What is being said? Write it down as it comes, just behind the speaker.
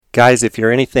Guys, if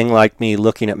you're anything like me,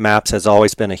 looking at maps has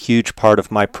always been a huge part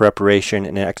of my preparation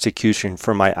and execution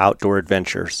for my outdoor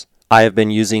adventures. I have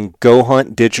been using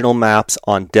GoHunt digital maps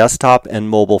on desktop and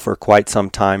mobile for quite some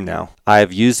time now. I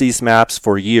have used these maps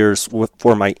for years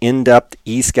for my in-depth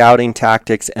e-scouting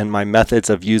tactics and my methods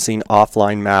of using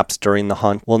offline maps during the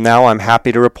hunt. Well, now I'm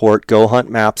happy to report GoHunt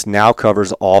Maps now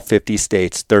covers all 50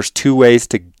 states. There's two ways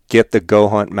to get the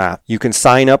GoHunt map. You can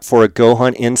sign up for a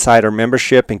GoHunt Insider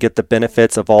membership and get the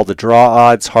benefits of all the draw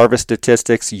odds, harvest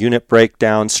statistics, unit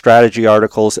breakdowns, strategy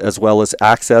articles, as well as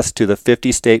access to the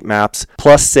 50 state maps,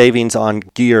 plus savings on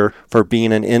gear for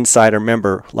being an Insider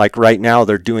member. Like right now,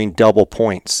 they're doing double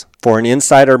points. For an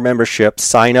Insider membership,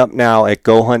 sign up now at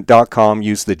GoHunt.com,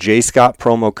 use the JScott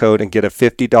promo code, and get a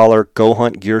 $50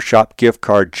 GoHunt Gear Shop gift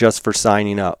card just for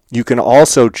signing up. You can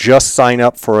also just sign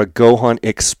up for a GoHunt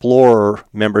Explorer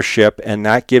membership, and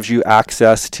that gives you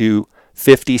access to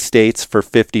 50 states for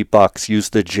 $50. Use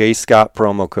the JScott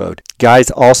promo code. Guys,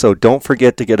 also don't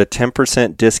forget to get a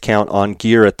 10% discount on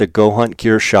gear at the GoHunt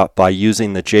Gear Shop by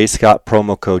using the JScott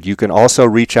promo code. You can also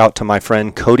reach out to my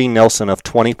friend Cody Nelson of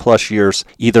 20 plus years,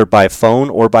 either by phone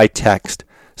or by text.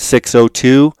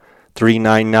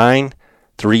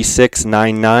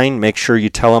 602-399-3699. Make sure you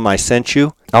tell him I sent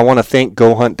you. I want to thank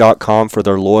GoHunt.com for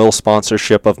their loyal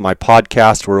sponsorship of my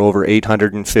podcast. We're over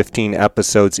 815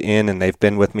 episodes in, and they've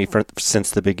been with me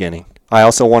since the beginning. I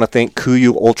also want to thank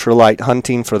KUIU Ultralight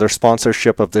Hunting for their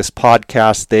sponsorship of this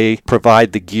podcast. They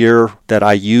provide the gear that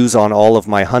I use on all of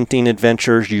my hunting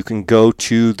adventures. You can go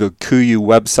to the KUIU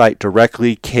website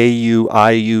directly,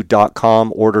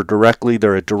 kuiu.com, order directly.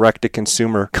 They're a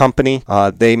direct-to-consumer company.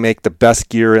 They make the best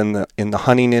gear in the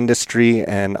hunting industry,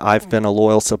 and I've been a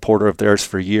loyal supporter of theirs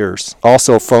for years.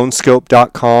 Also,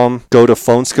 phoneskope.com. Go to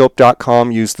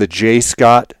phoneskope.com, use the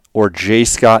JScott or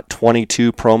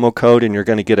JScott22 promo code, and you're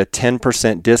going to get a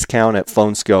 10% discount at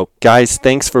Phonescope. Guys,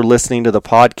 thanks for listening to the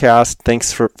podcast.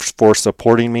 Thanks for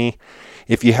supporting me.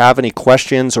 If you have any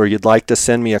questions or you'd like to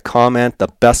send me a comment, the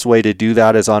best way to do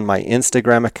that is on my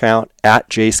Instagram account at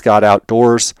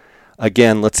JScottOutdoors.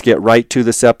 Again, let's get right to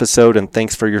this episode, and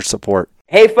thanks for your support.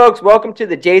 Hey folks, welcome to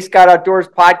the J Scott Outdoors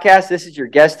podcast. This is your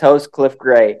guest host, Cliff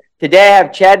Gray. Today I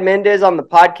have Chad Mendez on the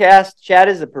podcast. Chad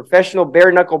is a professional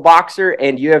bare knuckle boxer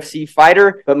and UFC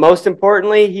fighter, but most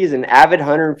importantly, he's an avid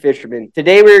hunter and fisherman.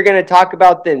 Today we are going to talk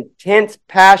about the intense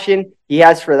passion he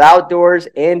has for the outdoors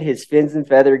and his Fins and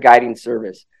Feather guiding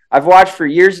service. I've watched for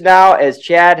years now as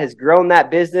Chad has grown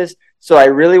that business, so I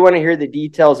really want to hear the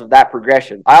details of that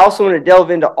progression. I also want to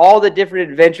delve into all the different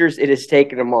adventures it has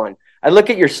taken him on. I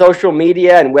look at your social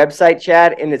media and website,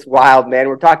 Chad, and it's wild, man.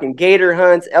 We're talking gator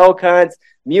hunts, elk hunts,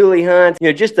 muley hunts,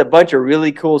 just a bunch of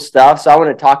really cool stuff. So I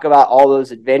want to talk about all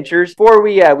those adventures. Before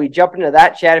we jump into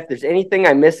that, Chad, if there's anything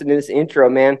I missed in this intro,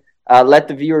 man, let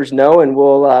the viewers know, and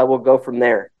we'll go from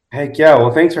there. Heck yeah. Well,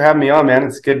 thanks for having me on, man.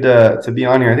 It's good to be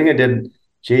on here. I think I did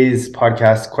Jay's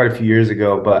podcast quite a few years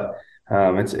ago, but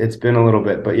it's been a little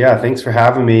bit. But yeah, thanks for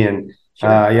having me. And sure.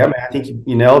 Yeah, man, I think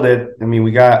you nailed it. I mean,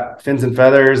 we got Fins and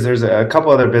Feathers. There's a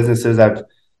couple other businesses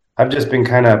I've just been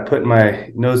kind of putting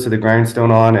my nose to the grindstone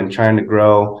on and trying to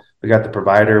grow. We got the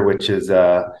Provider, which is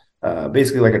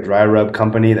basically like a dry rub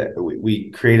company that we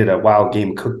created a wild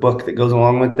game cookbook that goes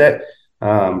along with it.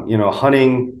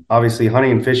 Hunting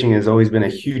and fishing has always been a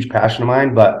huge passion of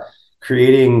mine, but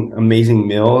creating amazing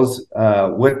meals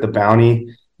with the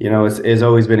bounty, has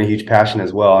always been a huge passion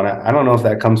as well. And I don't know if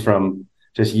that comes from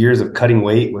just years of cutting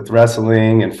weight with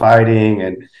wrestling and fighting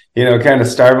and, kind of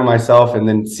starving myself, and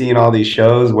then seeing all these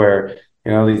shows where,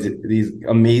 these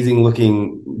amazing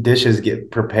looking dishes get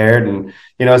prepared. And,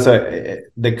 so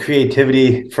the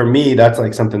creativity for me, that's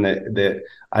like something that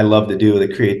I love to do,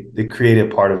 the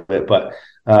creative part of it. But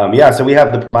so we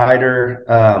have the Provider,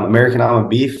 American Almond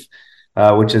Beef,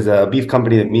 which is a beef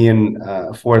company that me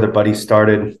and four other buddies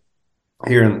started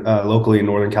here locally in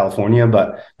Northern California,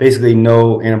 but basically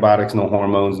no antibiotics, no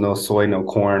hormones, no soy, no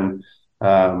corn.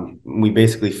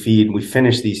 We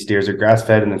finish these steers, are grass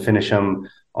fed, and then finish them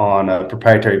on a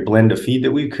proprietary blend of feed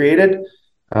that we've created,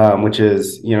 which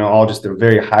is, all just a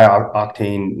very high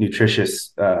octane,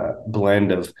 nutritious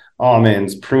blend of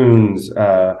almonds, prunes,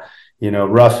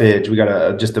 roughage. We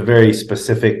got just a very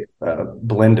specific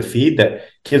blend of feed that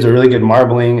gives a really good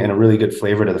marbling and a really good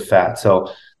flavor to the fat.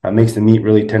 So makes the meat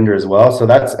really tender as well. So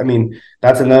that's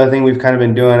another thing we've kind of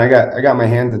been doing. I got my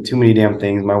hands in too many damn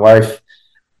things. My wife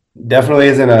definitely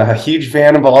isn't a huge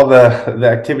fan of all the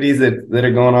activities that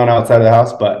are going on outside of the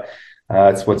house, but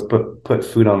it's what's put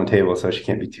food on the table, so she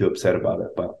can't be too upset about it.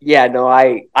 But yeah, no,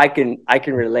 I can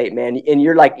relate, man. And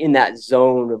you're like in that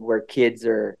zone of where kids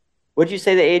are. What'd you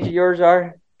say the age of yours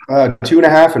are?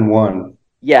 2.5 and 1.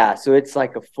 Yeah, so it's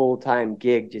like a full-time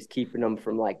gig, just keeping them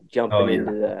from like Oh jumping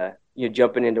yeah. into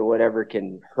jumping into whatever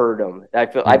can hurt them. I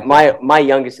feel Yeah. my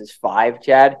youngest is 5,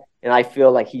 Chad, and I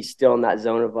feel like he's still in that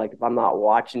zone of like, if I'm not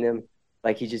watching him,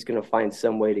 like he's just gonna find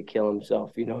some way to kill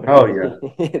himself. You know what I Oh mean?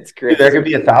 yeah. It's Dude, there crazy. could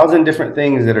be 1,000 different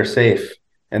things that are safe,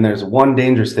 and there's one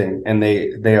dangerous thing, and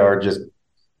they are just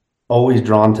always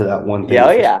drawn to that one Yeah, thing oh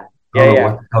for sure. yeah, I yeah, don't know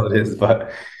yeah, what the hell it is,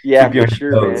 but yeah, keep you for on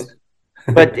sure, your man. toes.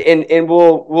 But and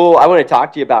we'll I want to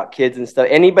talk to you about kids and stuff.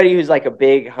 Anybody who's like a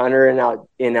big hunter and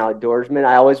outdoorsman,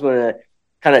 I always want to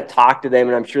kind of talk to them,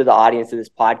 and I'm sure the audience of this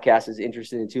podcast is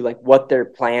interested in too, like what their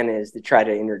plan is to try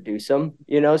to introduce them.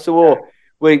 So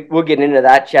we'll get into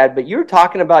that, Chad. But you were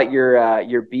talking about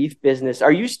your beef business.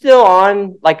 Are you still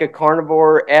on like a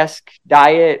carnivore-esque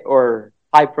diet or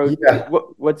high protein? Yeah.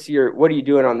 What are you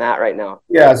doing on that right now?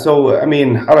 Yeah, so I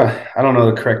mean, I don't know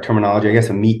the correct terminology. I guess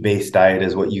a meat-based diet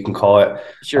is what you can call it.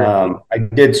 Sure. I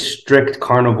did strict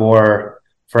carnivore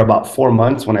for about 4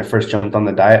 months when I first jumped on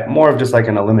the diet, more of just like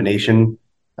an elimination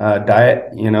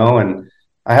diet, and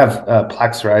I have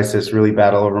plaque psoriasis really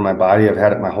bad all over my body. I've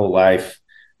had it my whole life,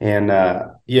 and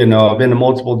I've been to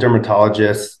multiple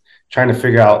dermatologists trying to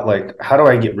figure out like how do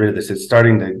I get rid of this? It's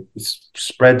starting to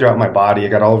spread throughout my body. I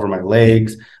got all over my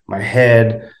legs, my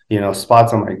head,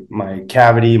 spots on my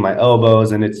cavity, my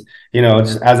elbows, and it's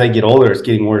just as I get older, it's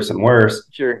getting worse and worse.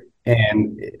 Sure.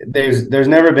 And there's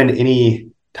never been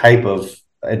any type of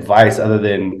advice other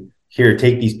than here,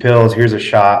 take these pills, here's a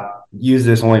shot, use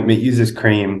this ointment, use this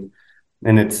cream.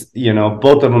 And it's,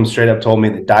 both of them straight up told me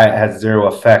that diet has zero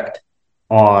effect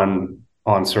on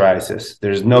psoriasis.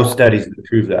 There's no studies that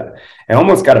prove that. I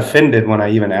almost got offended when I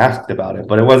even asked about it,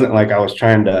 but it wasn't like I was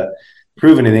trying to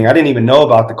prove anything. I didn't even know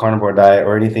about the carnivore diet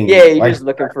or anything. Yeah, you're like just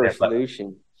looking for a that,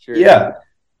 solution. Sure. yeah.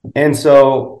 And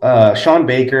so Sean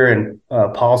Baker and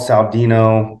Paul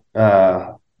Saldino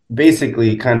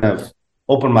basically kind of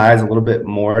opened my eyes a little bit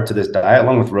more to this diet,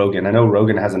 along with Rogan. I know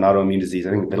Rogan has an autoimmune disease,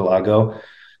 I think vitiligo.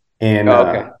 And,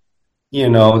 okay.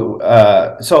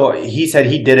 So he said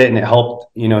he did it and it helped,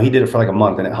 he did it for like a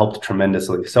month and it helped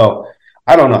tremendously. So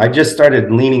I don't know. I just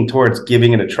started leaning towards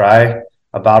giving it a try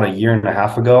about a year and a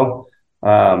half ago.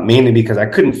 Mainly because I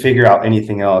couldn't figure out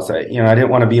anything else. I didn't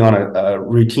want to be on a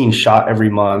routine shot every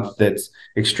month that's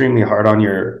extremely hard on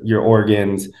your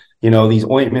organs. These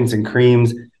ointments and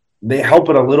creams, they help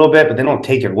it a little bit, but they don't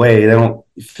take it away. They don't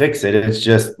fix it. It's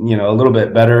just, a little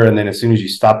bit better. And then as soon as you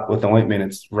stop with the ointment,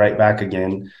 it's right back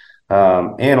again.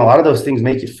 And a lot of those things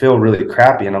make you feel really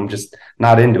crappy, and I'm just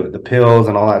not into it, the pills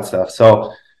and all that stuff.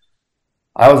 So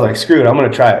I was like, screw it, I'm going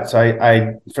to try it. So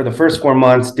I for the first 4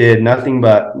 months, did nothing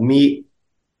but meat,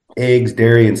 eggs,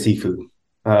 dairy, and seafood.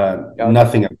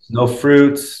 Nothing else. No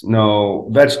fruits, no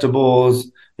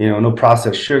vegetables, no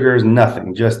processed sugars,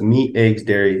 nothing. Just meat, eggs,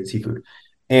 dairy, seafood.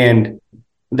 And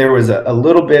there was a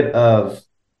little bit of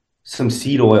some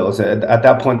seed oils. At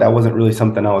that point, that wasn't really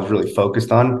something I was really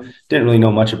focused on. Didn't really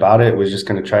know much about it. Was just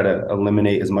going to try to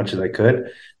eliminate as much as I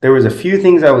could. There was a few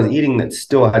things I was eating that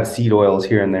still had seed oils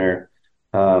here and there.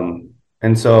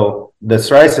 And so the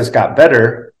psoriasis got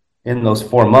better in those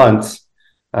 4 months.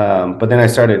 But then I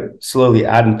started slowly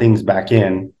adding things back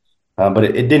in, but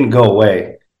it didn't go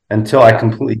away until I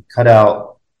completely cut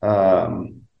out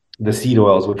the seed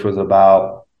oils, which was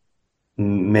about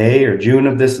May or June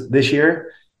of this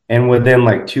year. And within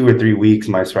like 2 or 3 weeks,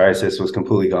 my psoriasis was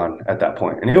completely gone at that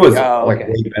point. And it was like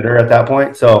way better at that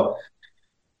point. So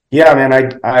yeah,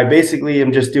 man, I basically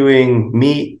am just doing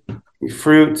meat,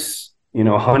 fruits,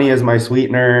 honey as my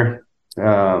sweetener.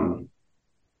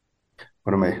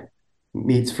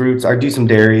 Meats, fruits. I do some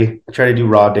dairy. I try to do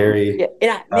raw dairy.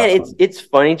 Yeah, man, it's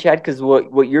funny, Chad, because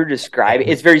what you're describing,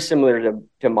 it's very similar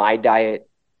to my diet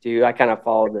too. I kind of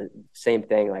follow the same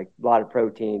thing, like a lot of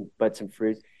protein, but some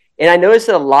fruits. And I noticed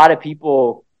that a lot of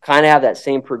people kind of have that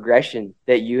same progression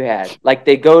that you had. Like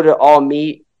they go to all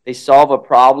meat, they solve a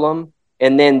problem,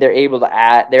 and then they're able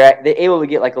to they're able to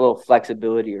get like a little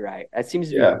flexibility, right? That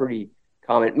seems to be pretty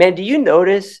common. Man, do you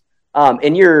notice?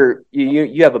 And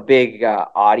you have a big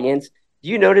audience. Do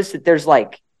you notice that there's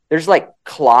like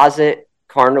closet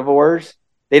carnivores?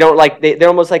 They don't they're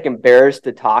almost like embarrassed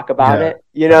to talk about it.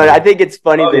 And I think it's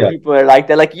funny that people are like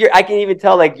that. Like I can even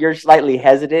tell like you're slightly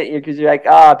hesitant because you're like,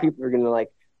 people are gonna like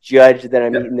judge that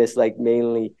I'm eating this like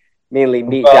mainly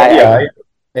meat diet. Yeah,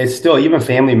 it's still even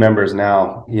family members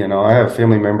now. I have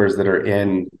family members that are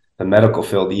in the medical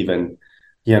field even.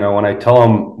 When I tell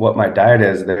them what my diet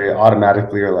is, they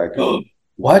automatically are like, oh,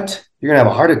 what? You're going to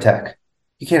have a heart attack.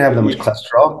 You can't have that much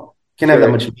cholesterol. You can't have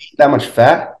that much meat, that much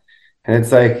fat. And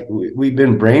it's like, we've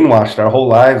been brainwashed our whole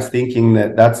lives thinking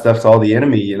that stuff's all the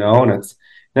enemy, and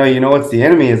no, you know what's the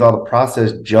enemy is all the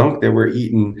processed junk that we're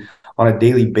eating on a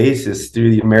daily basis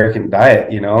through the American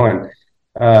diet, and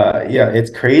yeah, it's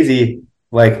crazy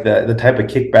like the type of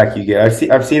kickback you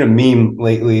get. I've seen a meme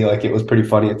lately, like it was pretty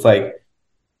funny. It's like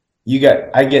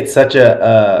I get such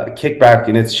a kickback,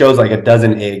 and it shows like a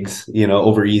dozen eggs,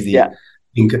 over easy. Yeah.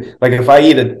 Like if I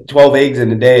eat 12 eggs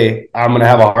in a day, I'm gonna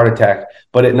have a heart attack.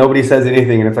 But nobody says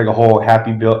anything, and it's like a whole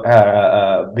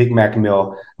Big Mac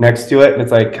meal next to it, and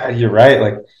it's like, God, you're right.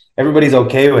 Like everybody's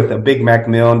okay with a Big Mac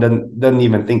meal and doesn't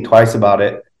even think twice about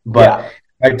it. But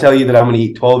I tell you that I'm gonna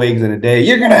eat 12 eggs in a day,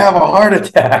 you're gonna have a heart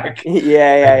attack.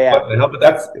 Yeah. What the hell?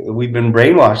 But we've been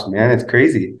brainwashed, man. It's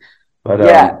crazy. But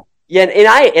yeah, and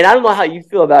I don't know how you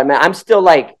feel about it, man. I'm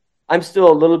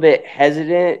still a little bit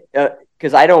hesitant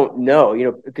because I don't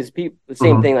know, because people, the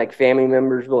same thing, like family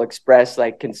members will express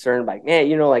like concern, like, man,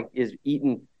 like is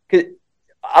eating. Because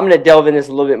I'm gonna delve in this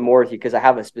a little bit more with you because I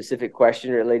have a specific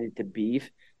question related to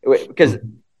beef. Because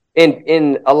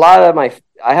in a lot of I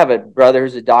have a brother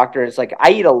who's a doctor, and it's like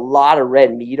I eat a lot of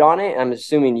red meat on it. I'm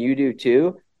assuming you do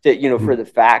too, for the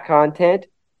fat content,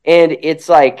 and it's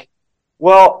like,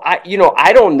 well,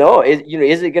 I don't know.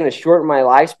 Is it going to shorten my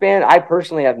lifespan? I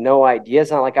personally have no idea.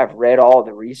 It's not like I've read all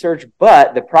the research,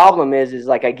 but the problem is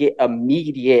like I get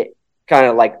immediate kind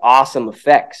of like awesome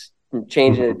effects from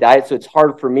changing the diet. So it's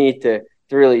hard for me to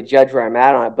really judge where I'm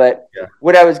at on it. But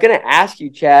what I was going to ask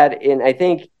you, Chad, and I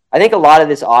think a lot of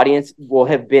this audience will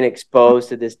have been exposed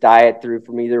to this diet through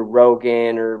from either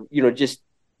Rogan or, just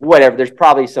whatever. There's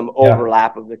probably some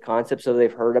overlap of the concept, so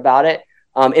they've heard about it.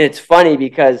 And it's funny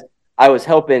because I was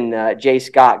helping Jay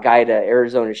Scott guide an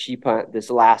Arizona sheep hunt this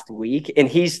last week, and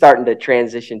he's starting to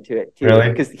transition to it too. Really?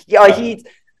 Because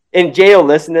and Jay will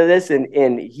listen to this,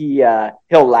 and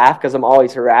he'll laugh because I'm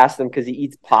always harassing him because he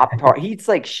eats Pop-Tart. He eats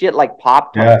like shit like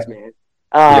Pop-Tarts, man.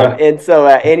 And so,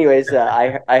 anyways,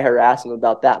 I harass him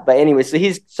about that. But anyway, so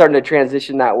he's starting to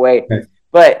transition that way. Nice.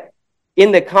 But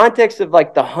in the context of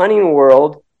like the hunting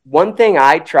world, one thing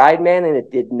I tried, man, and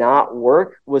it did not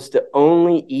work, was to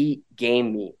only eat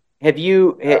game meat. Have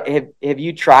you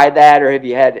tried that, or have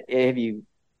you?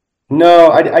 No,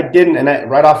 I didn't. And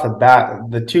right off the bat,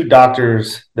 the two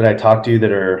doctors that I talked to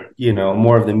that are,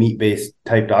 more of the meat-based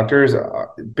type doctors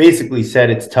basically said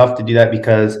it's tough to do that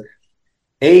because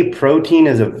protein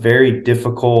is a very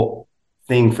difficult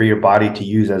thing for your body to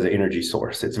use as an energy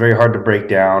source. It's very hard to break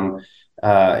down,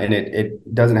 and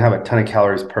it doesn't have a ton of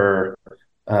calories per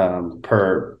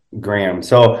gram.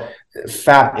 So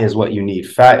fat is what you need.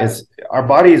 Our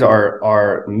bodies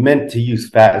are meant to use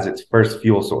fat as its first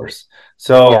fuel source.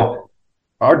 So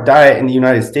our diet in the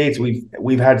United States,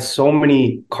 we've had so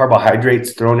many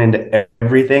carbohydrates thrown into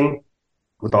everything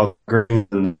with all grains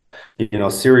and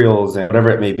cereals and whatever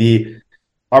it may be.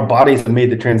 Our bodies have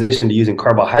made the transition to using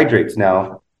carbohydrates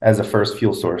now as a first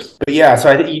fuel source. But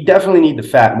so I think you definitely need the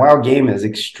fat. Wild game is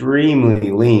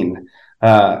extremely lean.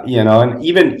 And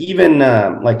even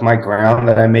like my ground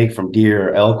that I make from deer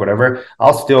or elk, whatever,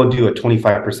 I'll still do a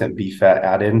 25% beef fat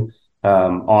add-in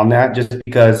on that, just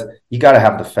because you got to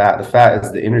have the fat. The fat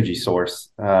is the energy source.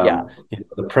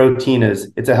 The protein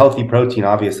it's a healthy protein,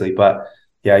 obviously, but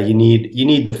you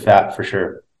need the fat for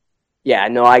sure. Yeah,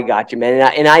 no, I got you,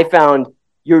 man. And I found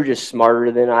you were just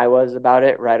smarter than I was about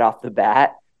it right off the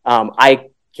bat. I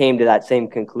came to that same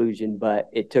conclusion, but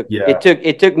it took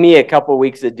me a couple of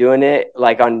weeks of doing it.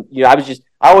 Like I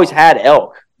always had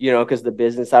elk, because the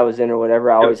business I was in or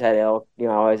whatever, I always had elk, I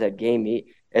always had game meat,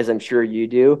 as I'm sure you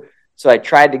do. So I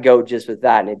tried to go just with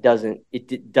that, and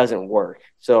it doesn't work.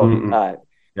 So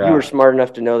you were smart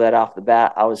enough to know that off the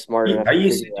bat. I was smart enough. I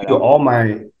used to do all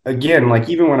my, again, like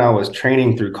even when I was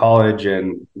training through college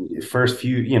and first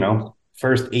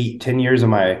 8-10 years of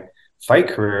my fight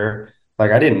career,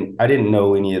 like I didn't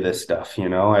know any of this stuff.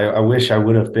 I wish I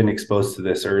would have been exposed to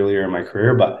this earlier in my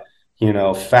career, but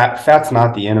fat's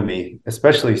not the enemy,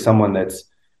 especially someone that's,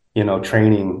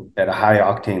 training at a high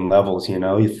octane levels.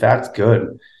 Fat's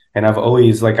good. And I've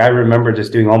always, like, I remember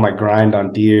just doing all my grind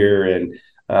on deer and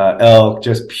elk,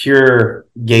 just pure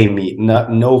game meat,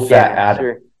 no fat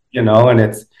added, and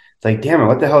it's like, damn it,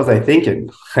 what the hell was I thinking?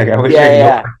 Like, I wish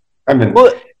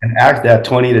and act that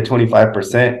 20 to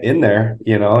 25% in there,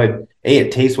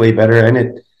 it tastes way better.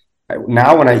 And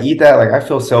now when I eat that, like, I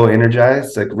feel so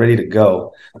energized, like ready to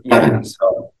go.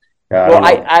 So,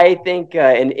 I think,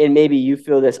 and maybe you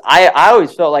feel this, I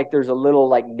always felt like there's a little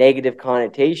like negative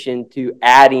connotation to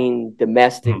adding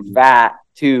domestic fat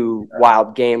to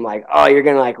wild game. Like, oh, you're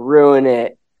going to like ruin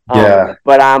it.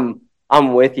 But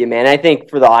I'm with you, man. I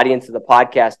think for the audience of the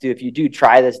podcast too, if you do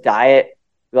try this diet,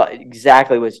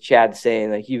 exactly what Chad's saying,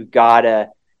 like you gotta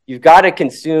you've got to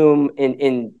consume,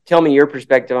 and tell me your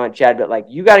perspective on it, Chad, but like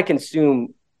you got to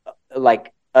consume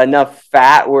like enough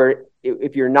fat where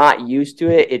if you're not used to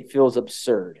it, it feels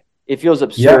absurd. It feels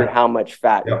absurd how much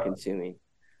fat you're consuming.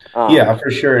 Yeah,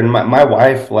 for sure. And my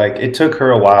wife, like, it took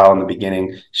her a while in the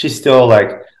beginning. She's still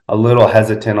like a little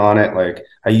hesitant on it. Like,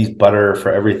 I use butter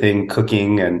for everything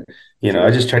cooking, and I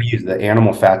just try to use the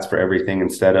animal fats for everything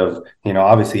instead of,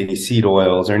 obviously any seed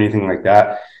oils or anything like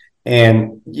that.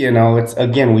 And, it's,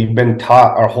 again, we've been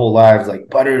taught our whole lives,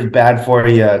 like, butter is bad for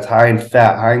you. It's high in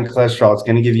fat, high in cholesterol. It's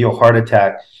going to give you a heart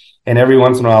attack. And every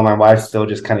once in a while, my wife still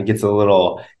just kind of gets a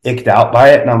little icked out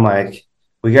by it. And I'm like,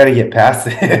 we got to get past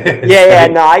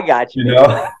it. No, I got you.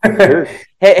 Sure.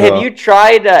 Have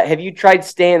you tried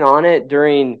staying on it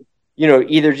during,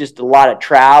 either just a lot of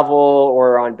travel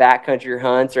or on backcountry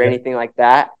hunts or anything like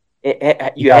that?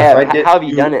 How have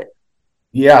you done it?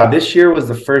 Yeah, this year was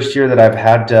the first year that I've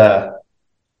had to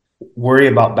worry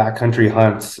about backcountry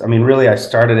hunts. I mean, really, I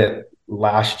started it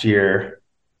last year,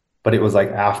 but it was like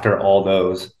after all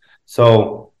those.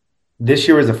 So this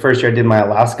year was the first year I did my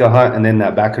Alaska hunt and then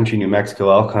that backcountry New Mexico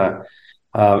elk hunt.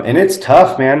 And it's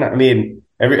tough, man. I mean,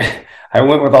 I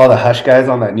went with all the Hush guys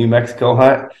on that New Mexico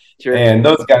hunt. Sure. And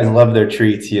those guys love their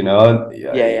treats, They love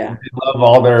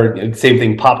all their same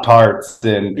thing, Pop-Tarts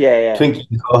and Twinkie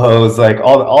Ho-Hos, like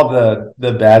all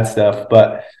the bad stuff.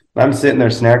 But I'm sitting there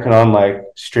snacking on like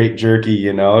straight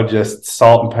jerky, just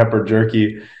salt and pepper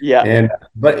jerky. Yeah.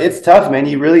 But it's tough, man.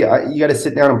 You got to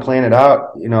sit down and plan it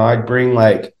out. I'd bring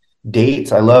like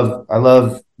dates. I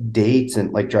love dates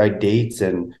and like dried dates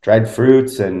and dried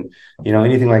fruits and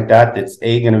anything like that that's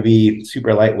going to be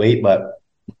super lightweight, but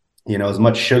as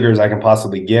much sugar as I can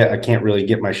possibly get. I can't really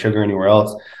get my sugar anywhere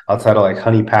else outside of like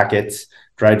honey packets,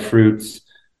 dried fruits.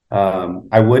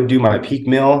 I would do my peak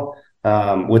meal,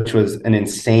 which was an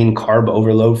insane carb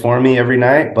overload for me every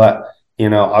night. But,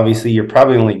 obviously you're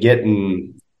probably only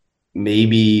getting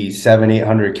maybe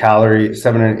 700-800 calories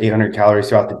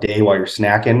throughout the day while you're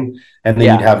snacking. And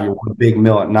then you'd have your one big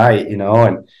meal at night, And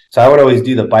so I would always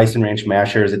do the Bison Ranch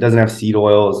mashers. It doesn't have seed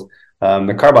oils.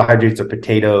 The carbohydrates are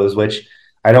potatoes, which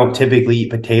I don't typically eat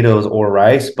potatoes or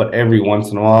rice, but every once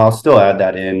in a while I'll still add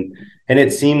that in. And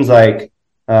it seems like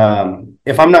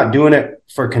if I'm not doing it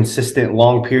for consistent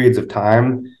long periods of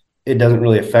time, it doesn't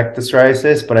really affect the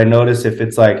psoriasis. But I notice if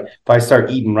I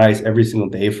start eating rice every single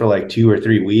day for like 2 or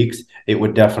 3 weeks, it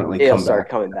would definitely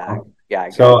coming back. Yeah.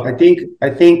 I think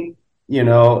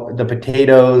the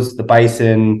potatoes, the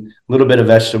bison, a little bit of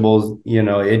vegetables,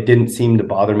 it didn't seem to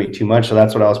bother me too much. So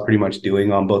that's what I was pretty much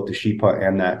doing on both the sheep hunt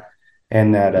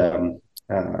and that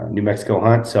New Mexico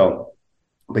hunt. So,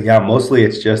 but yeah, mostly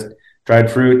it's just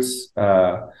dried fruits.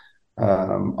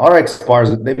 RX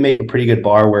bars, they make a pretty good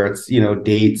bar where it's,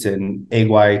 dates and egg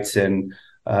whites and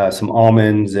some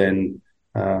almonds. And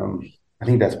I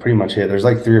think that's pretty much it. There's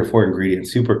like 3 or 4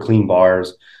 ingredients, super clean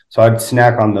bars. So I'd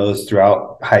snack on those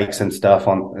throughout hikes and stuff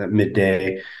on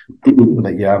midday.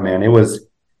 But yeah, man, it was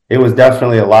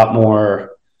definitely a lot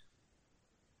more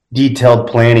detailed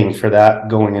planning for that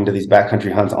going into these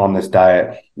backcountry hunts on this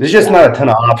diet. There's just not a ton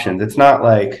of options. It's not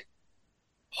like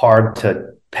hard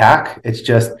to pack. It's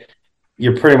just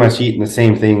you're pretty much eating the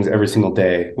same things every single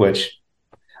day, which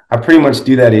I pretty much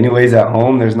do that anyways at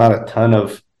home. There's not a ton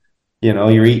of,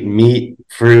 you're eating meat,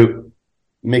 fruit,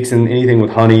 mixing anything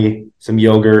with honey, some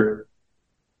yogurt,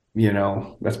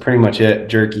 that's pretty much it.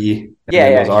 Jerky.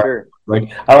 Sure.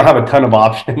 Like, I don't have a ton of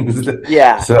options.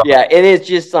 It is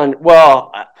just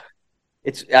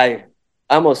I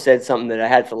almost said something that I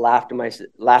had to laugh to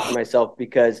myself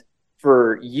because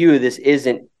for you, this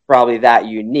isn't probably that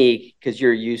unique because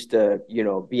you're used to,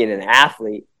 being an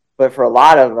athlete. But for a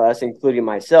lot of us, including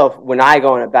myself, when I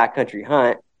go on a backcountry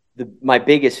hunt, my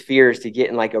biggest fear is to get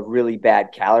in like a really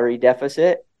bad calorie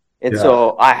deficit. And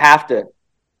so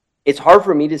it's hard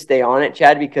for me to stay on it,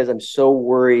 Chad, because I'm so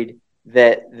worried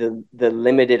that the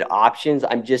limited options,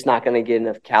 I'm just not going to get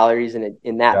enough calories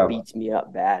and that beats me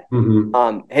up bad.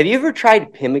 Mm-hmm. Have you ever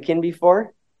tried pemmican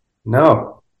before?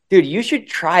 No. Dude, you should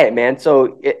try it, man.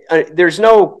 So there's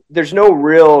no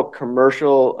real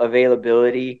commercial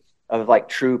availability of like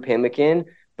true pemmican,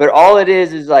 but all it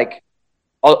is like,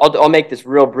 I'll make this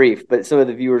real brief, but some of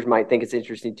the viewers might think it's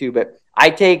interesting too. But I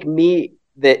take meat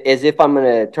that as if I'm going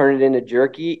to turn it into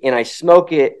jerky and I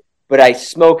smoke it, but I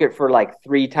smoke it for like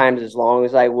 3 times as long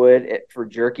as I would for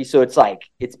jerky. So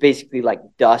it's basically like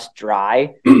dust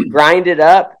dry, grind it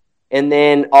up. And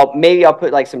then I'll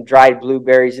put like some dried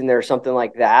blueberries in there or something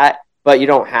like that. But you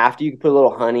don't have to. You can put a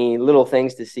little honey, little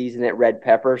things to season it, red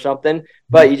pepper or something.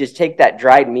 But you just take that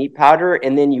dried meat powder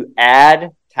and then you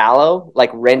add tallow, like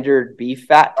rendered beef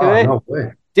fat to it. No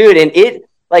way. Dude, and it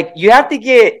like you have to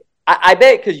get I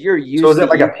bet because you're used. So is it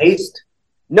like a paste?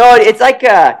 No, it's like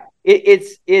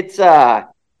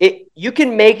you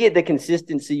can make it the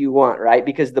consistency you want, right?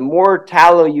 Because the more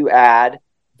tallow you add,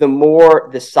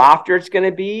 the softer it's going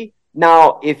to be.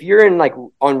 Now, if you're in like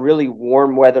on really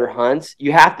warm weather hunts,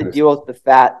 you have to deal with the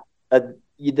fact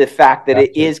that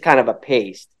it is kind of a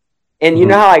paste. And you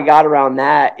know how I got around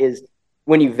that is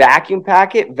when you vacuum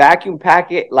pack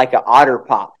it like an Otter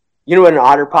Pop. You know what an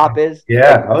Otter Pop is?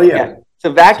 Yeah. Oh yeah.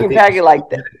 So vacuum pack it like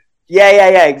that.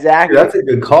 Yeah, exactly. Dude, that's a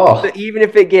good call. So even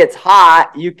if it gets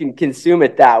hot, you can consume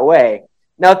it that way.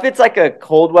 Now, if it's like a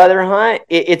cold weather hunt,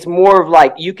 it's more of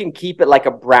like you can keep it like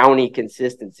a brownie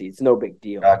consistency. It's no big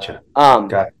deal. Gotcha.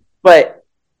 But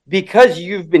because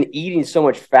you've been eating so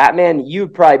much fat, man,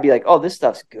 you'd probably be like, "Oh, this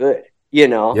stuff's good." You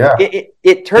know, yeah.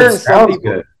 It turns some people.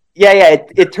 Good. Yeah.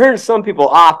 It turns some people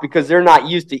off because they're not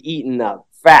used to eating the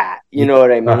fat. You know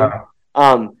what I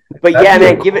mean? But yeah,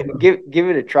 man, give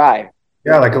it a try.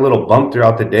 Yeah, like a little bump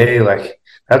throughout the day. Like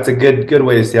that's a good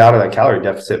way to stay out of that calorie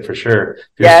deficit for sure. If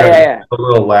you're yeah. A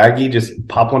little laggy, just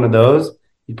pop one of those.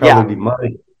 You'd probably be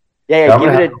muddy. Yeah,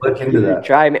 give it a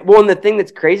try. Well, and the thing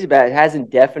that's crazy about it has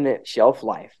indefinite shelf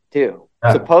life too.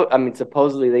 Yeah.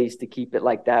 Supposedly they used to keep it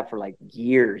like that for like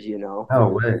years, you know. No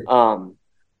way.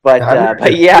 But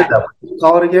yeah. What do you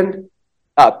call it again?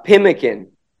 Pemmican.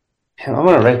 I'm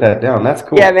gonna write that down. That's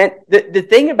cool. Yeah, man. The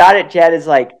thing about it, Chad, is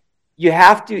like you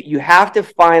have to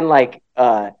find like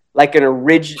an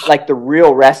original, like the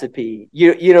real recipe.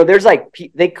 You know, there's like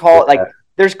they call it like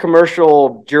there's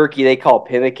commercial jerky they call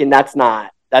pemmican. That's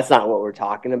not what we're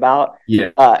talking about.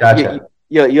 Yeah, gotcha.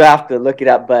 You have to look it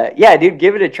up, but yeah, dude,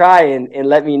 give it a try and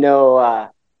let me know.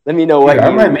 Let me know what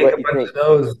I might make a bunch of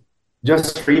those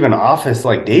just for even office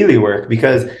like daily work,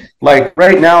 because like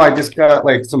right now I just got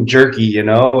like some jerky. You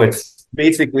know, it's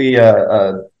basically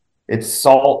it's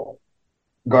salt,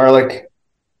 garlic,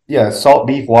 salt,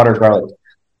 beef, water, garlic,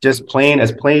 just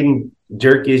plain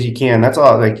jerky as you can. That's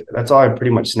all I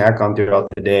pretty much snack on throughout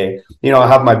the day. You know, I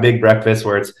have my big breakfast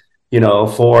where it's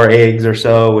 4 eggs or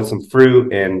so with some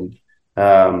fruit and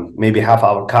maybe half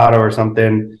avocado or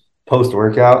something post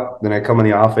workout. Then I come in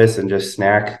the office and just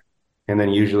snack, and then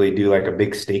usually do like a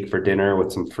big steak for dinner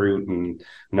with some fruit and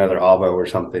another avo or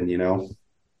something.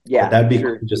 Yeah, but that'd be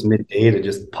cool just midday to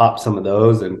just pop some of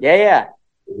those and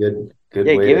good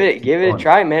way give it a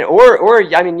try, man. Or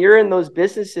I mean, you're in those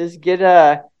businesses, get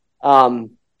a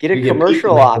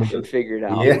commercial option figured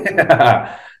out.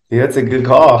 Yeah, that's a good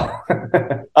call.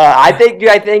 I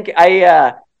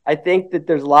think that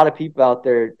there's a lot of people out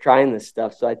there trying this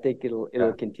stuff, so I think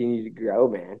it'll continue to grow,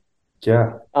 man.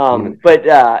 Yeah.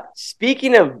 But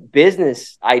speaking of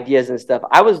business ideas and stuff,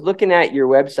 I was looking at your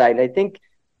website, and I think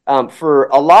for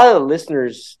a lot of the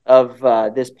listeners of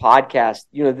this podcast,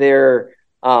 they're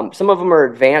some of them are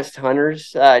advanced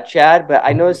hunters, Chad, but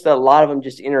I noticed that a lot of them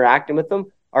just interacting with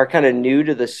them are kind of new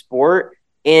to the sport.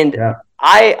 And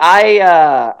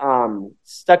I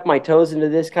stuck my toes into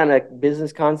this kind of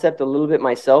business concept a little bit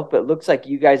myself, but it looks like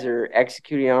you guys are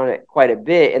executing on it quite a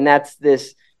bit. And that's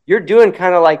this, you're doing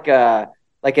kind of like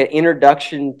an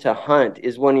introduction to hunt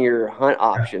is one of your hunt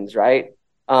options, right?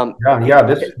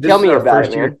 This tell me about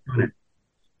it, man.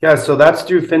 Yeah, so that's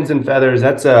through Fins and Feathers.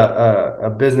 That's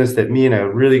a business that me and a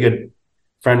really good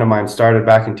friend of mine started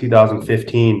back in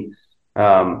 2015.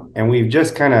 And we've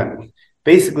just kind of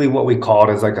basically what we call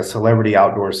it is like a celebrity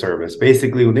outdoor service.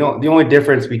 Basically, the only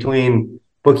difference between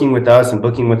booking with us and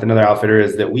booking with another outfitter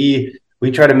is that we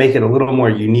try to make it a little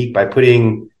more unique by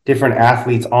putting different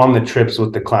athletes on the trips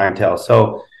with the clientele.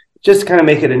 So just kind of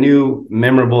make it a new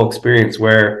memorable experience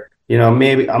where,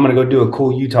 maybe I'm going to go do a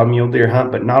cool Utah mule deer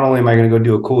hunt, but not only am I going to go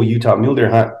do a cool Utah mule deer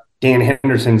hunt, Dan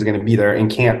Henderson's going to be there in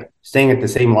camp, staying at the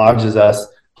same lodge as us,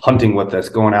 hunting with us,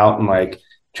 going out and like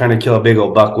trying to kill a big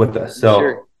old buck with us.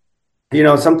 So,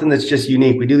 something that's just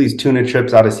unique. We do these tuna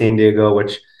trips out of San Diego,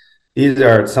 which these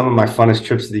are some of my funnest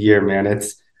trips of the year, man.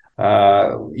 It's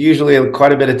usually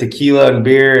quite a bit of tequila and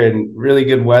beer and really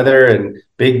good weather and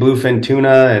big bluefin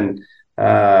tuna and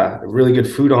really good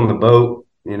food on the boat.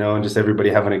 And just everybody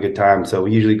having a good time. So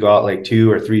we usually go out like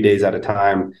 2 or 3 days at a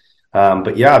time.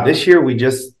 But yeah, this year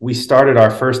we started our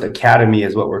first academy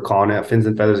is what we're calling it, Fins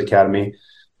and Feathers Academy,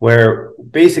 where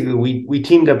basically we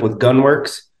teamed up with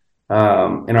Gunworks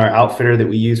in our outfitter that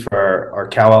we use for our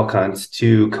cow elk hunts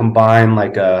to combine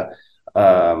like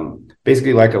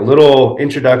basically like a little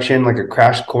introduction, like a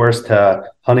crash course to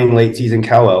hunting late season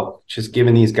cow elk, just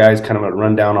giving these guys kind of a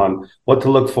rundown on what to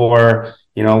look for,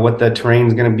 what the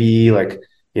terrain's going to be like,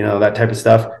 that type of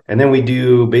stuff. And then we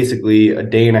do basically a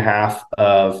day and a half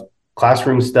of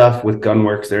classroom stuff with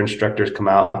Gunworks. Their instructors come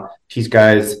out, teach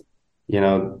guys,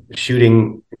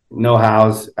 shooting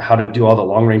know-hows, how to do all the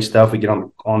long range stuff. We get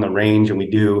on the range and we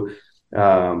do,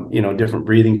 different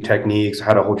breathing techniques,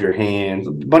 how to hold your hands,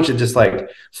 a bunch of just like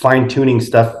fine tuning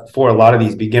stuff for a lot of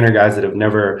these beginner guys that have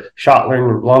never shot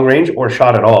long range or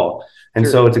shot at all. And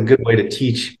so it's a good way to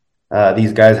teach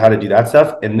these guys how to do that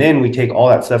stuff. And then we take all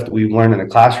that stuff that we've learned in the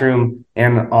classroom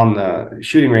and on the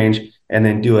shooting range and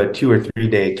then do a 2 or 3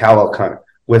 day cow elk hunt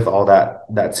with all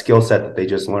that skill set that they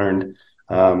just learned.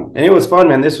 And it was fun,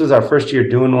 man. This was our first year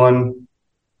doing one.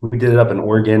 We did it up in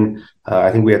Oregon. I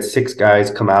think we had 6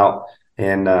 guys come out,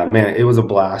 and man, it was a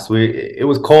blast. It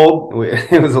was cold.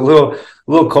 It was a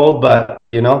little cold, but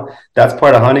that's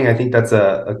part of hunting. I think that's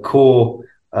a cool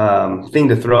thing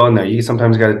to throw in there. You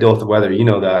sometimes got to deal with the weather,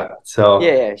 that. So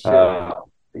yeah, sure.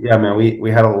 Yeah, man, we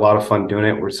had a lot of fun doing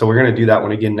it. So we're gonna do that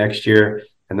one again next year,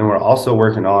 and then we're also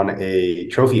working on a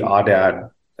trophy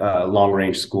Aoudad long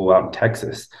range school out in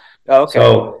Texas. Oh, okay.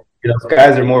 So,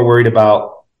 guys are more worried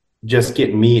about just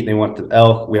getting meat. They want the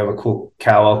elk. We have a cool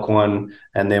cow elk one.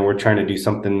 And then we're trying to do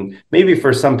something maybe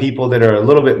for some people that are a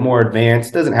little bit more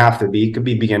advanced. Doesn't have to be, it could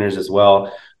be beginners as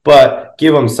well, but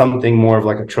give them something more of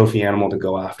like a trophy animal to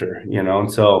go after,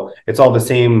 And so it's all the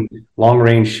same long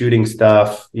range shooting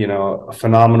stuff,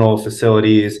 phenomenal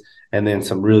facilities, and then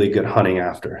some really good hunting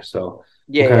after. So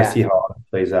we'll kind of see how it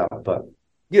plays out. But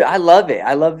dude, I love it.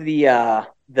 I love the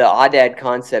Aoudad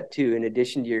concept too, in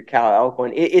addition to your cow elk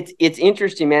one. It's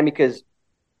interesting, man, because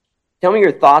tell me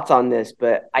your thoughts on this,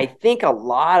 but I think a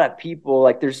lot of people,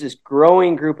 like there's this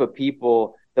growing group of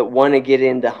people that want to get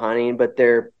into hunting, but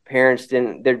their parents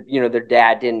didn't, their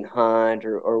dad didn't hunt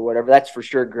or whatever. That's for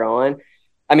sure growing.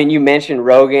 I mean, you mentioned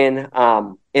Rogan,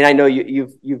 and I know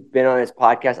you've been on his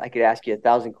podcast. I could ask you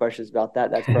 1,000 questions about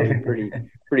that. That's probably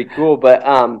pretty cool.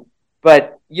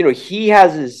 But he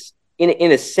has his,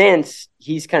 in a sense,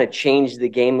 he's kind of changed the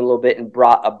game a little bit and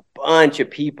brought a bunch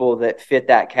of people that fit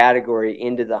that category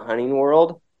into the hunting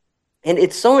world. And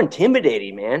it's so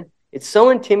intimidating, man. It's so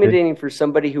intimidating for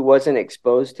somebody who wasn't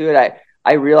exposed to it.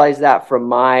 I realized that from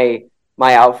my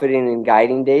outfitting and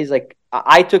guiding days. Like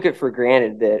I took it for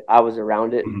granted that I was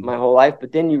around it my whole life.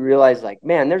 But then you realize, like,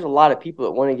 man, there's a lot of people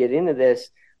that want to get into this,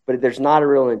 but there's not a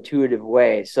real intuitive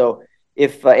way. So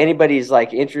if anybody's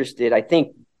like interested, I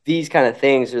think these kind of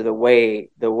things are the way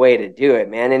to do it,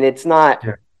 man. And it's not,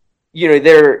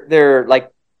 they're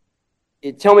like,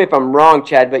 tell me if I'm wrong,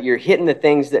 Chad, but you're hitting the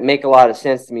things that make a lot of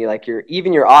sense to me. Like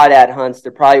even your Aoudad hunts,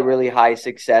 they're probably really high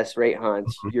success rate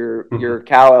hunts. Your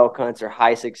cow elk hunts are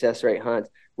high success rate hunts,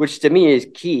 which to me is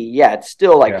key. Yeah, it's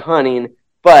still like hunting,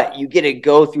 but you get to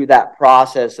go through that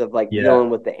process of like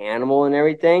dealing with the animal and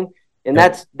everything. And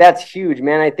that's huge,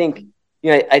 man. I think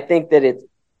that it's,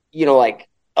 like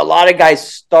a lot of guys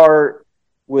start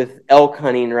with elk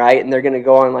hunting, right? And they're going to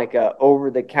go on like a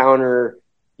over the counter,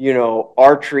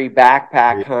 archery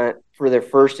backpack hunt for their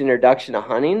first introduction to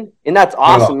hunting. And that's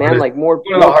awesome, man. Like more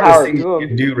power to them. You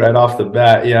can do right off the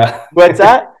bat. Yeah. What's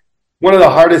that? One of the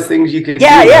hardest things you can do.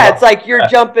 Yeah. It's like you're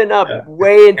jumping up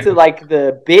way into like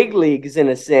the big leagues in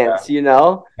a sense,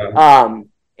 And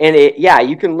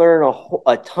you can learn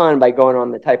a ton by going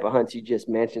on the type of hunts you just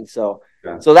mentioned. So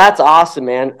that's awesome,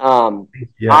 man.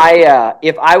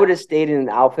 If I would have stayed in an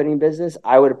outfitting business,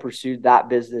 I would have pursued that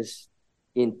business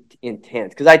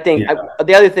intense. Because I think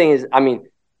the other thing is, I mean,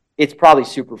 it's probably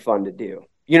super fun to do.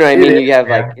 You know what I mean? You have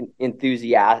like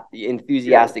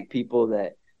enthusiastic people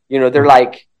that, they're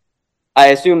like, I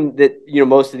assume that,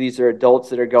 most of these are adults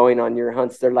that are going on your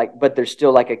hunts. They're like, but there's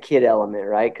still like a kid element,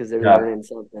 right? Because they're learning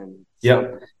something.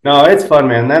 Yep. No, it's fun,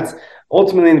 man. That's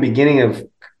ultimately in the beginning of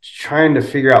trying to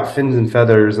figure out fins and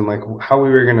feathers and like how we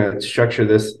were going to structure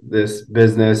this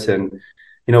business and,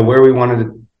 where we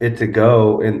wanted it to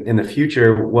go in the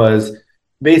future was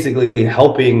basically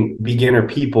helping beginner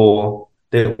people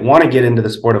that want to get into the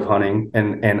sport of hunting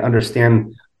and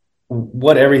understand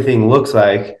what everything looks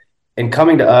like. And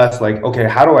coming to us like, okay,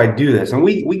 how do I do this? And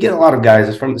we get a lot of guys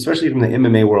especially from the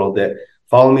MMA world that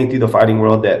follow me through the fighting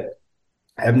world that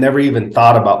have never even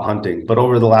thought about hunting. But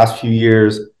over the last few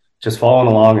years, just following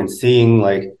along and seeing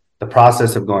like the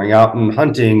process of going out and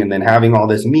hunting and then having all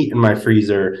this meat in my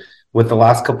freezer with the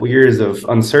last couple of years of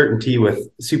uncertainty with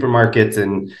supermarkets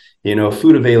and,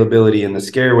 food availability and the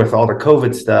scare with all the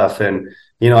COVID stuff. And,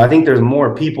 I think there's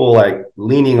more people like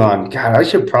leaning on, God, I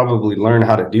should probably learn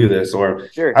how to do this. Or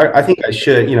I think I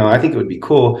should, I think it would be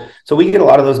cool. So we get a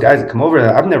lot of those guys that come over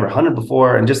that I've never hunted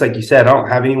before. And just like you said, I don't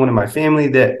have anyone in my family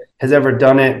that has ever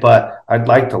done it, but I'd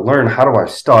like to learn, how do I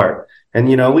start? And,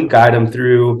 we guide them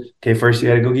through, okay, first you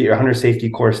got to go get your hunter safety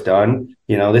course done.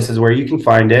 This is where you can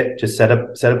find it. Just set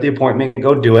up the appointment,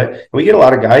 go do it. And we get a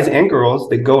lot of guys and girls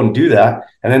that go and do that,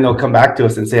 and then they'll come back to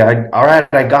us and say, all right,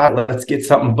 let's get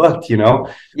something booked, which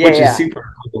is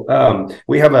super cool.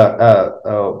 We have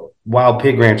a wild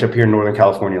pig ranch up here in Northern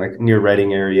California, like near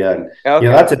Redding area. And,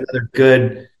 that's another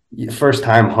good first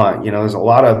time hunt. There's a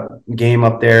lot of game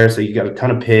up there. So you got a ton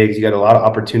of pigs, you got a lot of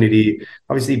opportunity.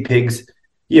 Obviously pigs,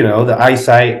 the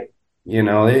eyesight,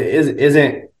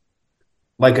 isn't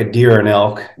like a deer or an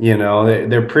elk.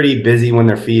 They're pretty busy when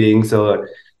they're feeding. So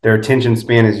their attention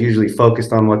span is usually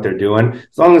focused on what they're doing.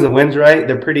 As long as the wind's right,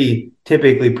 they're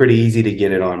typically pretty easy to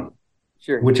get it on.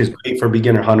 Sure. Which is great for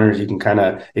beginner hunters. You can kind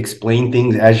of explain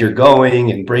things as you're going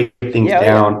and break things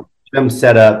down, get them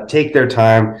set up, take their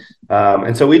time.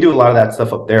 And so we do a lot of that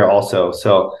stuff up there also.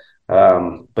 So,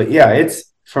 but yeah,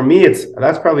 for me,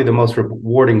 that's probably the most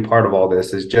rewarding part of all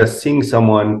this is just seeing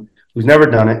someone who's never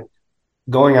done it,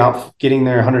 going out, getting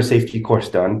their hunter safety course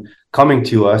done, coming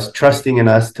to us, trusting in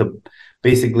us to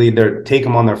basically take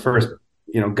them on their first,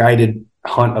 guided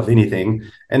hunt of anything,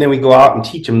 and then we go out and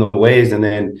teach them the ways. And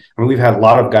then we've had a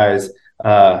lot of guys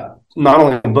not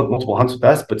only book multiple hunts with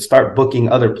us, but start booking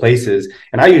other places.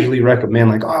 And I usually recommend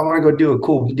like, I want to go do a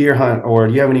cool deer hunt, or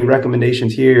do you have any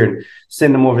recommendations here, and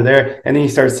send them over there. And then you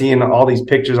start seeing all these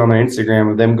pictures on their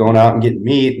Instagram of them going out and getting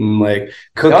meat and like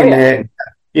cooking it,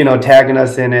 tagging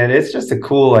us in it. It's just a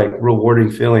cool, like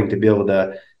rewarding feeling to be able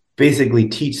to basically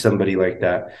teach somebody like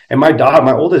that. And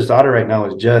my oldest daughter right now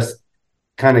is just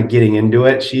kind of getting into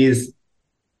it.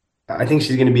 I think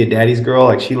she's going to be a daddy's girl.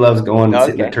 Like she loves going and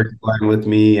sitting in the turkey line with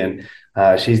me. And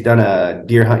she's done a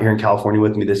deer hunt here in California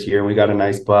with me this year, and we got a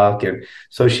nice buck. And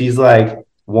so she's like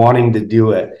wanting to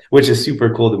do it, which is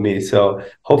super cool to me. So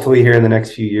hopefully here in the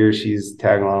next few years, she's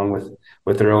tagging along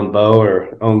with her own bow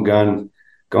or own gun,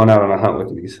 going out on a hunt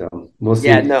with me. So we'll see.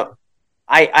 Yeah, no,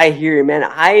 I hear you,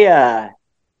 man.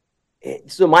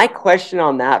 So my question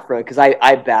on that front, because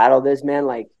I battle this, man,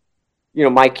 like,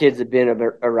 my kids have been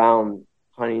around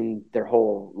hunting their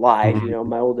whole life. Mm-hmm.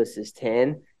 My oldest is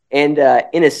 10. And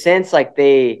in a sense, like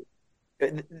it's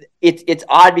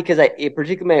odd because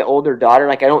particularly my older daughter,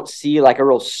 like I don't see like a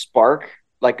real spark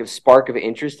of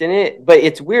interest in it. But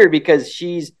it's weird because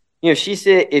she's, if she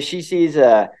sees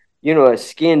a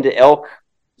skinned elk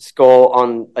skull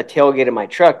on a tailgate of my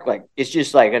truck, like it's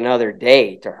just like another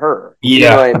day to her.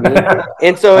 Yeah. You know what I mean?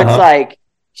 And so it's like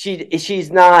she's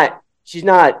not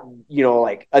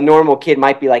like a normal kid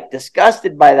might be like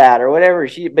disgusted by that or whatever.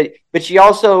 But she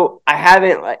also, I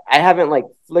haven't like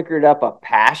flickered up a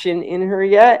passion in her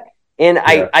yet. And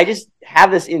I just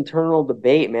have this internal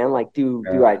debate, man. Like,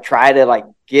 do I try to like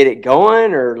get it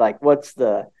going, or like, what's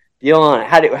the deal on it?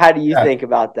 How do you think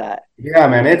about that? Yeah,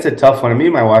 man, it's a tough one. Me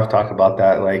and my wife talk about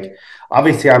that. Like,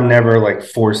 obviously I'm never like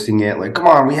forcing it. Like, come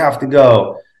on, we have to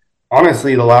go.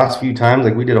 Honestly, the last few times,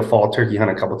 like we did a fall turkey hunt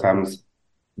a couple times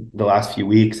the last few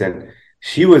weeks, and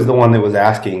she was the one that was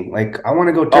asking, like, I want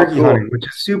to go turkey hunting, which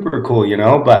is super cool,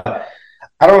 but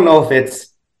I don't know if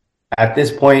it's at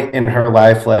this point in her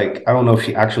life, like, I don't know if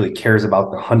she actually cares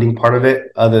about the hunting part of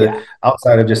it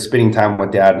outside of just spending time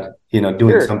with dad,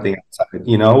 doing something outside,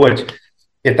 which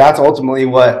if that's ultimately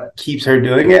what keeps her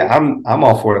doing it, I'm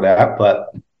all for that.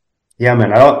 But yeah,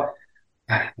 man,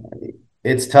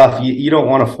 it's tough. You don't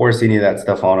want to force any of that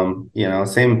stuff on them,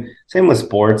 same with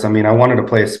sports. I mean, I wanted to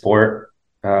play a sport.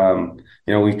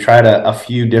 We've tried a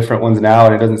few different ones now,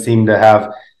 and it doesn't seem to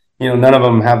have, none of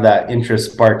them have that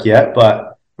interest spark yet.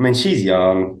 But I mean, she's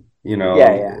young,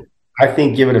 I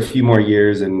think give it a few more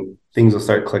years and things will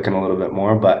start clicking a little bit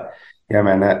more. But yeah,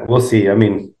 man, we'll see. I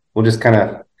mean, we'll just kind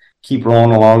of keep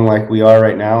rolling along like we are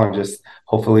right now, and just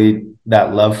hopefully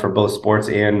that love for both sports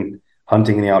and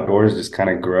hunting in the outdoors just kind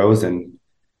of grows. And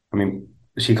I mean,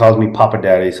 she calls me Papa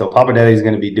Daddy, so Papa Daddy's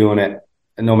going to be doing it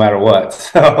no matter what.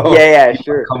 So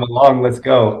sure, come along, let's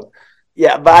go.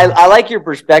 Yeah, but I like your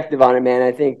perspective on it, man.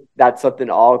 I think that's something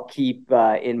I'll keep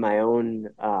in my own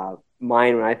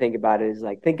mind when I think about it. Is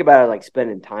like, think about it like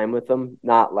spending time with them,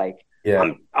 not like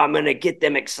I'm gonna get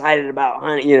them excited about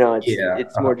hunting.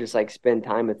 It's more just like spend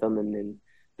time with them, and then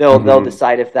they'll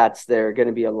decide if that's going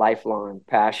to be a lifelong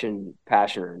passion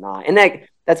or not. And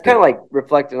that's kind of like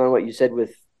reflecting on what you said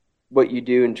with what you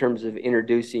do in terms of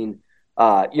introducing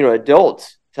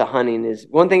adults to hunting. Is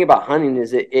one thing about hunting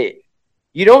is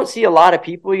you don't see a lot of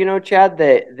people, Chad,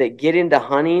 that get into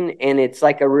hunting and it's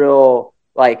like a real,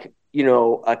 like,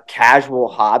 a casual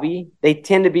hobby. They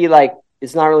tend to be like,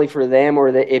 it's not really for them,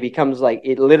 or that it becomes like,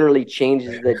 it literally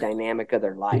changes the dynamic of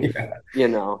their life,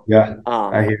 Yeah,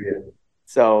 I hear you.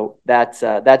 So that's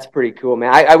pretty cool,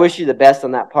 man. I wish you the best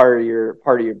on that part of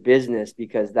your business,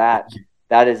 because that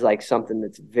that is like something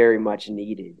that's very much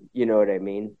needed. You know what I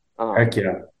mean? Heck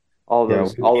yeah. All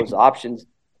those options.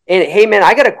 And hey, man,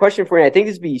 I got a question for you. I think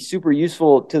this would be super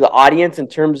useful to the audience in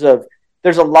terms of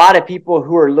there's a lot of people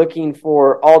who are looking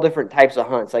for all different types of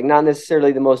hunts, like not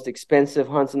necessarily the most expensive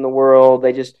hunts in the world.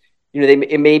 They just,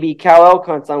 it may be cow elk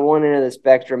hunts on one end of the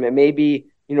spectrum. It may be,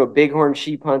 bighorn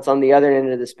sheep hunts on the other end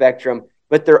of the spectrum,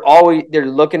 but they're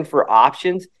looking for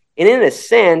options. And in a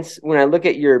sense, when I look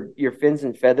at your fins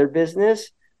and feather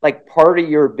business, like part of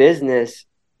your business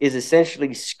is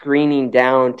essentially screening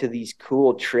down to these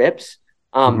cool trips.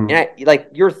 And like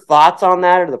your thoughts on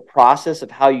that or the process of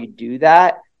how you do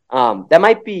that, that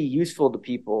might be useful to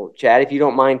people, Chad, if you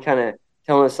don't mind kind of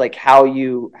telling us like how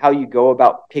you go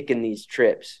about picking these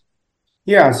trips.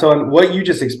 Yeah. So what you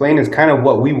just explained is kind of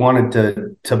what we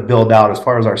wanted to build out as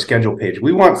far as our schedule page.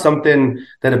 We want something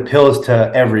that appeals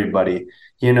to everybody.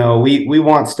 We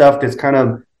want stuff that's kind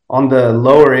of on the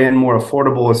lower end, more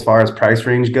affordable as far as price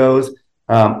range goes.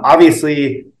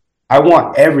 Obviously, I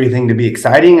want everything to be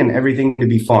exciting and everything to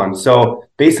be fun. So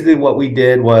basically what we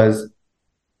did was,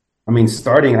 I've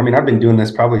been doing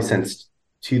this probably since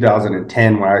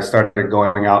 2010 when I started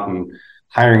going out and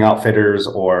hiring outfitters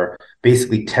or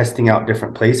basically testing out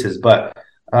different places. But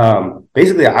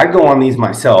basically I go on these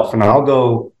myself and I'll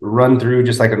go run through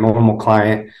just like a normal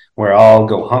client where I'll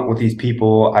go hunt with these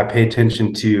people. I pay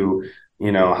attention to,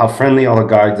 how friendly all the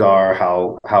guides are,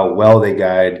 how well they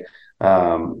guide,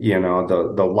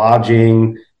 the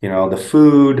lodging, the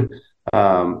food,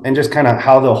 and just kind of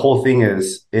how the whole thing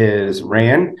is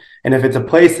ran. And if it's a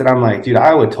place that I'm like, dude,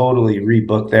 I would totally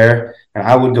rebook there and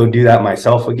I would go do that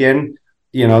myself again,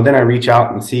 then I reach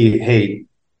out and see, hey,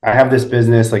 I have this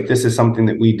business, like this is something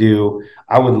that we do.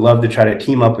 I would love to try to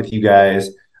team up with you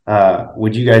guys.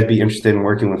 Would you guys be interested in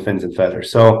working with Fins and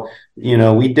Feathers? So,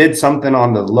 we did something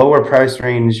on the lower price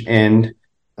range end,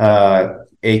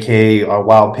 aka our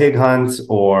wild pig hunts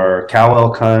or cow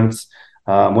elk hunts,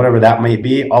 whatever that may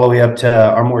be, all the way up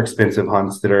to our more expensive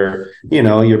hunts that are,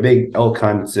 your big elk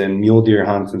hunts and mule deer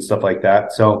hunts and stuff like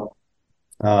that. So,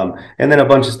 and then a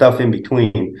bunch of stuff in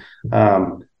between.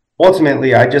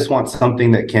 Ultimately, I just want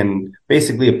something that can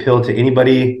basically appeal to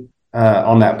anybody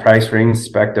on that price range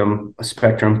spectrum,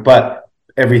 but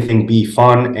everything be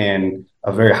fun and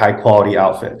a very high quality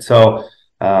outfit. So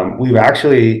we've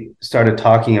actually started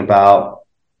talking about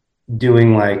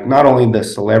doing like not only the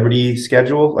celebrity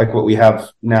schedule, like what we have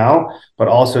now, but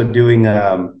also doing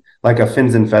like a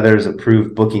Fins and Feathers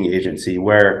approved booking agency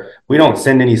where we don't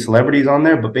send any celebrities on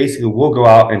there, but basically we'll go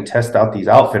out and test out these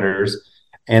outfitters.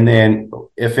 And then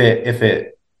if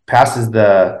it passes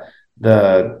the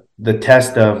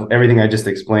test of everything I just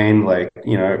explained, like,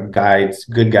 guides,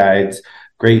 good guides,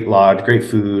 great lodge, great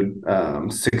food,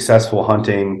 successful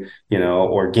hunting,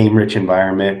 or game rich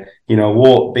environment,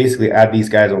 we'll basically add these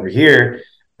guys over here.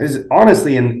 Is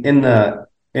honestly in the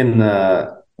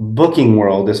booking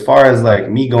world, as far as like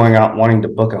me going out wanting to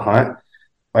book a hunt,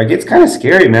 like it's kind of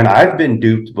scary, man. I've been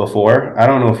duped before. I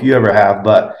don't know if you ever have,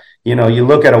 but you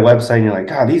look at a website and you're like,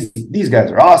 God, these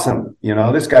guys are awesome.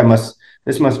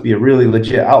 This must be a really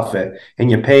legit outfit. And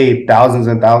you pay thousands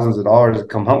and thousands of dollars to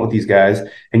come hunt with these guys,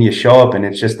 and you show up and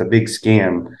it's just a big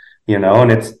scam,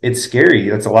 and it's scary.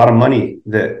 That's a lot of money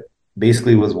that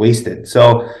basically was wasted.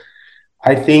 So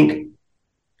I think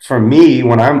for me,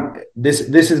 when this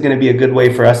is going to be a good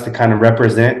way for us to kind of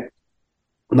represent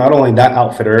not only that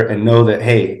outfitter and know that,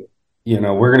 hey,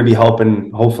 we're going to be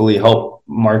hopefully help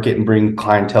market and bring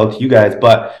clientele to you guys,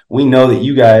 but we know that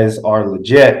you guys are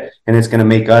legit and it's going to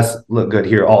make us look good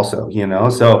here also,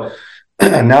 so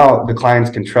now the clients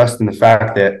can trust in the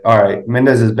fact that, all right,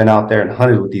 Mendez has been out there and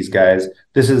hunted with these guys.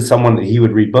 This is someone that he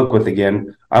would rebook with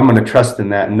again. I'm going to trust in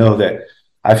that and know that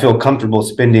I feel comfortable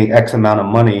spending X amount of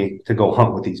money to go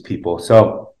hunt with these people.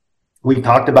 So we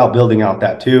talked about building out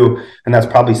that too, and that's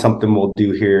probably something we'll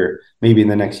do here maybe in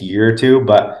the next year or two.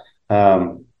 But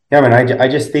I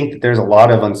just think that there's a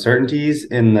lot of uncertainties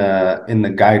in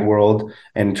the guide world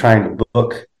and trying to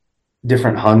book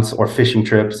different hunts or fishing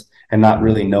trips and not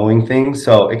really knowing things.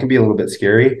 So it can be a little bit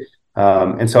scary.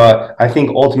 And so I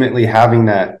think ultimately having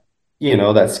that,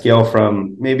 that scale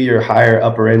from maybe your higher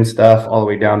upper end stuff all the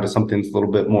way down to something that's a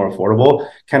little bit more affordable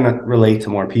can relate to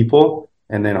more people.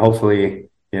 And then hopefully,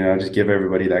 just give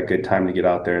everybody that good time to get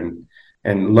out there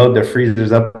and load their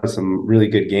freezers up with some really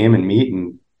good game and meat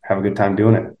and have a good time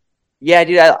doing it. Yeah,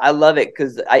 dude, I love it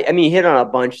because you hit on a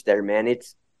bunch there, man.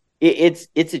 It's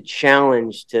a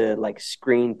challenge to like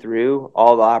screen through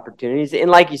all the opportunities, and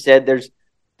like you said, there's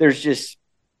just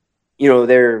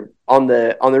they're on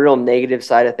the real negative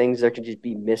side of things. There can just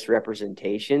be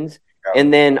misrepresentations,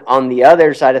 And then on the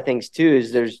other side of things too,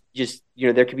 is there's just,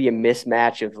 there could be a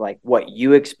mismatch of like what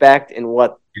you expect and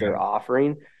what they're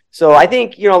offering. So I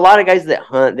think, a lot of guys that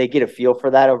hunt, they get a feel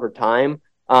for that over time.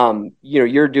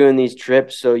 You're doing these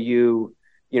trips, so you're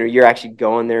actually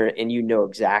going there and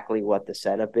exactly what the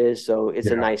setup is. So it's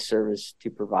a nice service to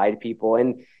provide people.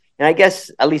 And I guess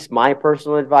at least my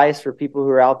personal advice for people who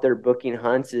are out there booking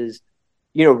hunts is,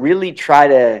 really try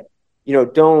to,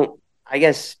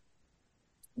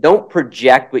 don't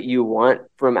project what you want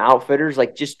from outfitters.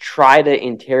 Like, just try to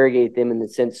interrogate them in the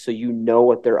sense so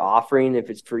what they're offering,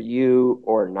 if it's for you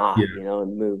or not,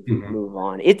 and move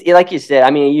on. It like you said,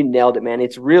 I mean, you nailed it, man.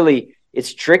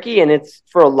 It's tricky, and it's,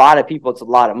 for a lot of people, it's a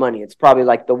lot of money. It's probably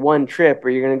like the one trip, or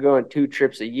you're going to go on 2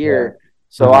 trips a year. Yeah.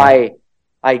 So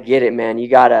I get it, man. You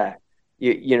gotta,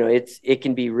 it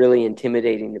can be really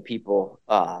intimidating to people,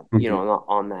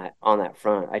 on that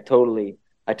front. I totally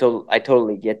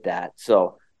get that.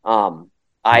 So,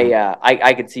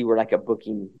 I could see where like a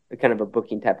booking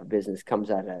type of business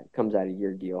comes out of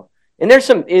your deal. And there's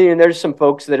some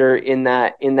folks that are in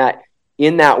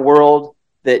that world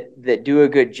that do a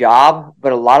good job,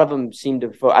 but a lot of them seem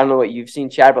to, I don't know what you've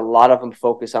seen, Chad, but a lot of them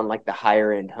focus on like the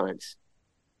higher end hunts.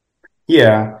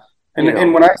 Yeah.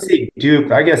 And when I say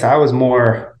dupe, I guess I was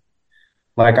more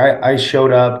like, I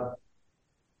showed up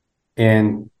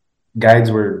and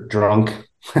guides were drunk.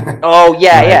 Oh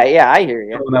yeah. Yeah. I hear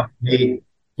you.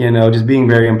 Just being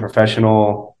very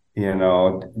unprofessional,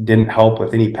 didn't help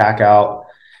with any pack out.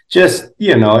 Just,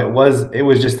 it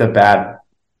was just a bad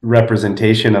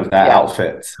representation of that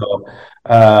outfit. So,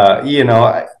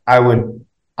 I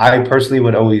personally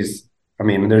would always,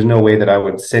 there's no way that I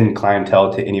would send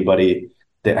clientele to anybody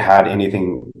that had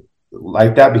anything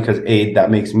like that, because that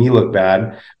makes me look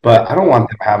bad, but I don't want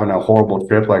them having a horrible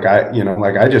trip like I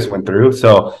just went through.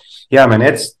 So yeah, man,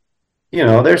 it's,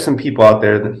 there's some people out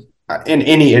there that in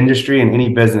any industry, in any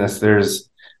business, there's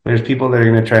people that are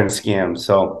going to try and scam.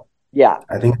 So yeah,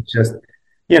 I think it's just,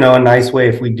 a nice way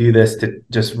if we do this to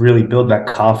just really build that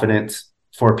confidence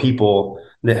for people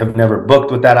that have never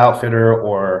booked with that outfitter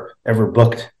or ever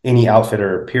booked any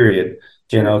outfitter, period,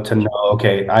 to know,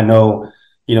 okay, I know,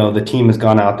 the team has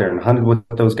gone out there and hunted with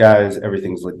those guys.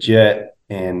 Everything's legit.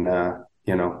 And,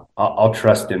 I'll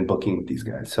trust in booking with these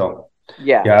guys. So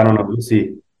yeah, I don't know. We'll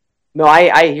see. No,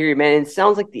 I hear you, man. And it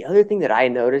sounds like the other thing that I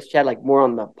noticed, Chad, like more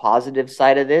on the positive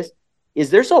side of this, is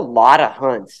there's a lot of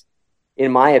hunts,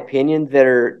 in my opinion, that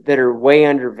are way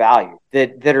undervalued,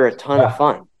 that are a ton of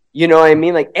fun. You know what I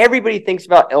mean? Like, everybody thinks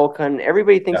about elk hunting,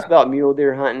 everybody thinks about mule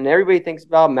deer hunting, everybody thinks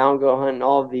about mountain goat hunting,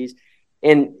 all of these.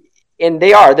 And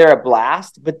they're a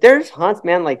blast, but there's hunts,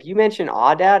 man. Like you mentioned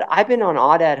Aoudad. I've been on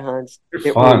Aoudad hunts.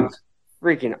 They're fun.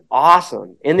 Freaking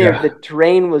awesome. And the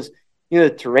terrain was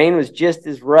just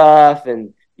as rough,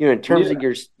 and in terms of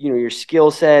your skill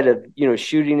set of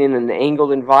shooting in an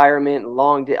angled environment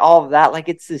and all of that. Like,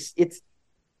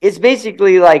 it's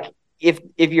basically like, if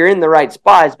you're in the right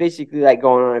spot, it's basically like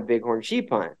going on a bighorn sheep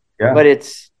hunt. Yeah. But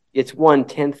it's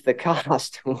 1/10 the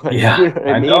cost. Yeah,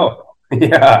 I know.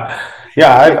 Yeah.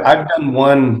 I've done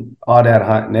one Aoudad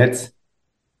hunt, and it's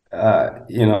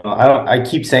I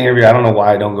keep saying I don't know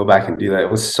why I don't go back and do that.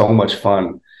 It was so much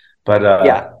fun. But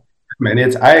man,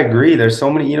 I agree. There's so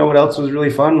many. What else was really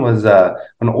fun was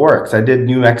an oryx. I did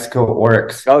New Mexico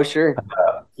oryx. Oh, sure.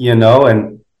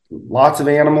 And lots of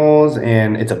animals,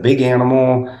 and it's a big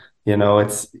animal.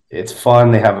 It's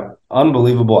fun. They have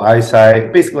unbelievable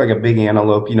eyesight, basically like a big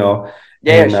antelope.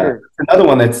 Yeah, sure. Another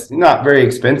one that's not very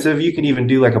expensive. You can even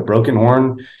do like a broken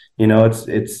horn.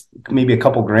 It's maybe a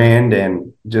couple grand,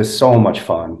 and just so much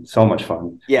fun. So much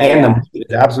fun. Yeah. And the meat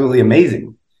is absolutely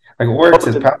amazing. Like, oryx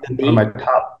is probably one of my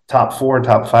top 4,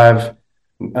 top 5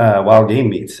 wild game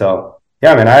meats. So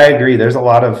yeah, man, I agree. There's a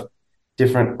lot of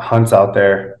different hunts out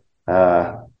there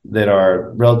that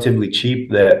are relatively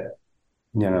cheap that,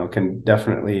 can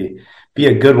definitely be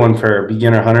a good one for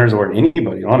beginner hunters or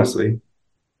anybody, honestly.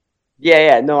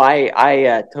 Yeah. No,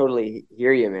 I totally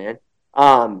hear you, man.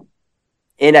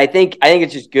 And I think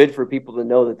it's just good for people to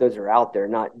know that those are out there.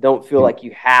 Don't feel like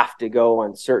you have to go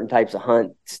on certain types of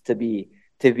hunts to be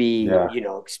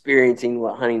experiencing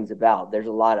what hunting's about. There's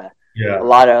a lot of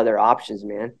other options,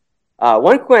 man.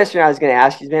 One question I was going to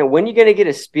ask you is, man, when are you going to get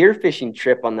a spearfishing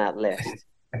trip on that list?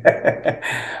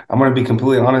 I'm going to be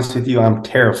completely honest with you. I'm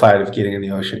terrified of getting in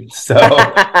the ocean, so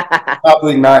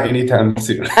probably not anytime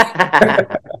soon.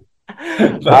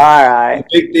 All right.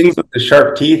 Big things with the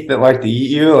sharp teeth that like to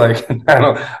eat you. Like,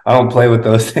 I don't play with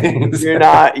those things. You're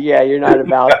not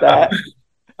about that.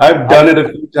 I've done it a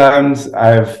few times.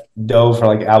 I've dove for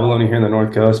like abalone here in the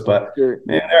North Coast, but man,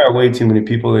 there are way too many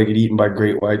people that get eaten by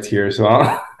great whites here. So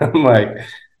I'm like,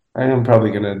 I am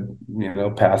probably gonna,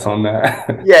 pass on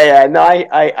that. Yeah. No,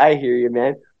 I hear you,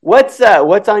 man. What's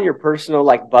on your personal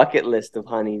like bucket list of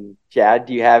hunting, Chad?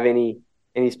 Do you have any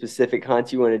specific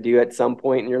hunts you want to do at some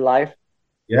point in your life?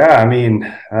 Yeah,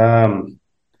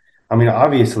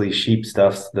 obviously sheep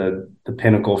stuff's the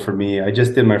pinnacle for me. I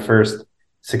just did my first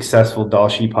successful Dall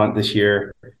sheep hunt this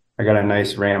year. I got a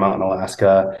nice ram out in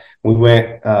Alaska. We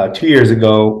went 2 years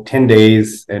ago, 10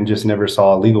 days, and just never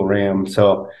saw a legal ram.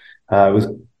 So it was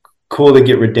cool to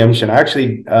get redemption. I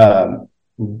actually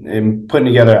am putting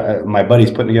together, my buddy's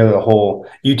putting together the whole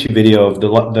YouTube video of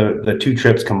the two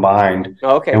trips combined.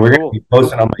 Okay, and we're cool. going to be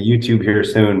posting on my YouTube here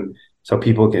soon. So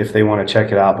people, if they want to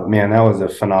check it out, but man, that was a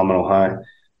phenomenal hunt.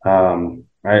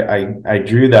 I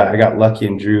drew that. I got lucky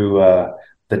and drew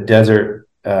the desert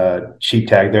sheep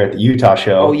tag there at the Utah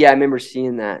show. Oh yeah, I remember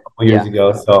seeing that a couple years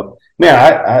ago. So man,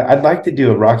 I'd like to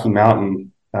do a Rocky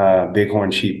Mountain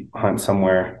bighorn sheep hunt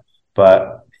somewhere,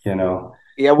 but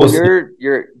yeah, well,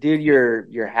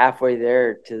 you're halfway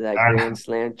there to that Grand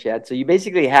Slam, Chad. So you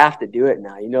basically have to do it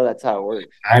now. That's how it works.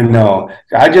 I know.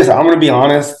 I'm gonna be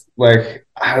honest. Like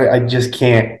I just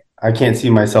can't. I can't see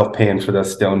myself paying for the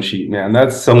stone sheep, man.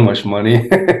 That's so much money.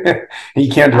 You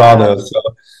can't draw those, so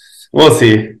we'll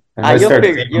see. I start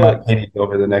saving my pennies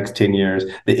over the next 10 years.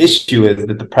 The issue is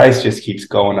that the price just keeps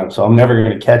going up, so I'm never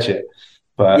going to catch it.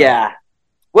 But yeah,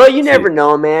 well, you never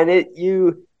know, man. And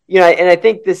I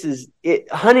think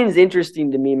hunting's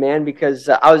interesting to me, man, because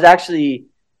I was actually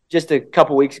just a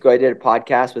couple weeks ago, I did a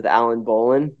podcast with Alan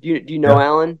Bolin. Do you know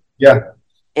Alan? Yeah.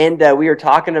 And we were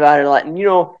talking about it a lot. And,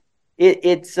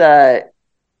 it's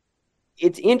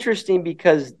interesting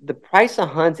because the price of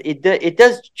hunts, it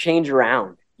does change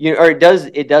around, or it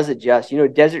does adjust.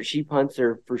 Desert sheep hunts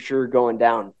are for sure going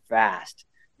down fast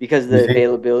because of the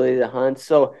availability of the hunts.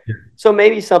 So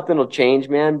maybe something will change,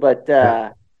 man. But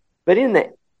yeah,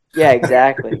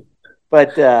 exactly.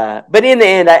 but in the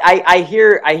end, I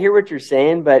hear what you're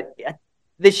saying, but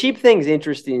the sheep thing's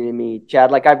interesting to me, Chad.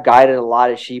 Like I've guided a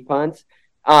lot of sheep hunts.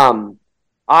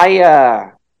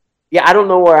 I don't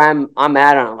know where I'm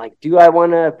at on it. Like, do I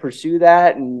want to pursue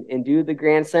that and do the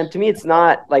Grand Slam? To me, it's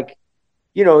not like,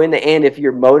 in the end, if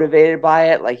you're motivated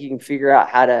by it, like you can figure out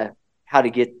how to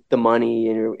get the money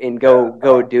and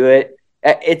go do it.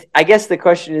 I guess the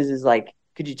question is like,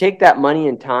 could you take that money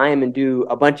and time and do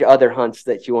a bunch of other hunts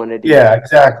that you want to do? Yeah,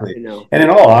 exactly. And in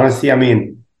all honesty, I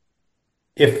mean,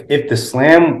 if the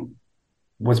slam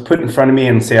was put in front of me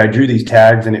and say I drew these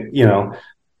tags and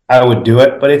I would do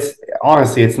it, but it's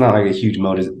not like a huge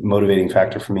motivating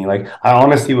factor for me. Like I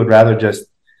honestly would rather just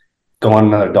go on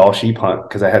another Dall sheep hunt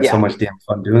because I had so much damn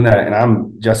fun doing that, and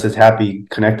I'm just as happy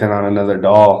connecting on another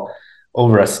Dall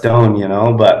over a stone,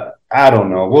 but I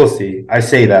don't know. We'll see. I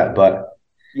say that, but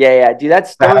yeah, dude,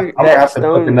 that's stone. I'm gonna have to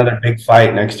book another big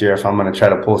fight next year if I'm gonna try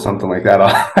to pull something like that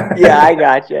off. Yeah, I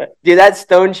gotcha, dude. That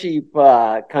stone sheep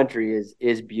country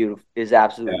is beautiful, is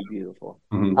absolutely beautiful.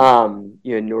 Mm-hmm.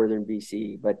 In northern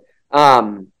BC, but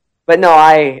no,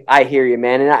 I hear you,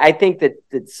 man, and I think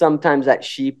that sometimes that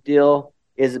sheep deal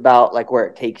is about like where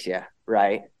it takes you,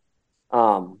 right?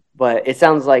 But it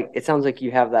sounds like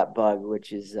you have that bug,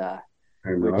 which is I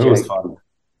know, it was fun.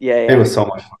 Yeah, it was so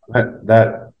much fun.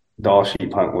 That Dall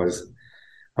sheep hunt was,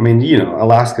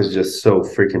 Alaska's just so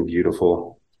freaking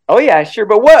beautiful. Oh yeah, sure.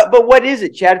 But what is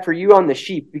it, Chad, for you on the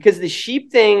sheep? Because the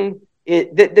sheep thing,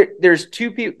 there's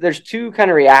two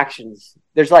kind of reactions.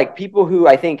 There's like people who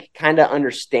I think kind of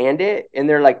understand it, and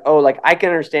they're like, oh, like I can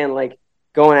understand like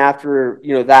going after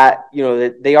that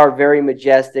they are very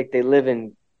majestic. They live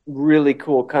in really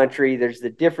cool country. There's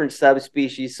the different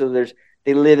subspecies, so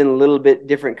they live in a little bit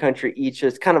different country each. So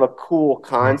it's kind of a cool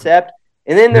concept.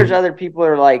 And then there's other people that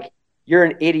are like, you're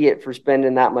an idiot for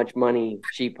spending that much money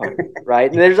sheep hunting,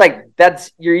 right? And there's like,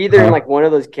 you're either in like one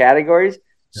of those categories.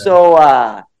 Yeah. So,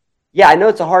 I know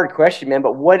it's a hard question, man,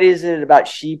 but what is it about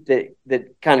sheep that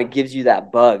kind of gives you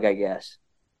that bug, I guess?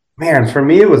 Man, for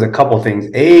me, it was a couple things.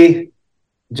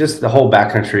 Just the whole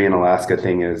backcountry in Alaska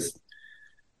thing is,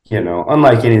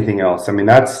 unlike anything else. I mean,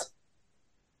 that's,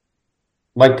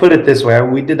 like, put it this way,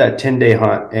 we did that 10-day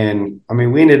hunt, and I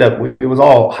mean, we ended up, it was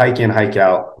all hike in, hike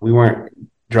out. We weren't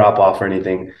drop off or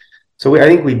anything. So I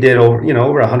think we did over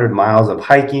 100 miles of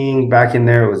hiking back in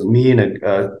there. It was me and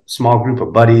a small group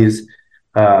of buddies.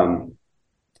 And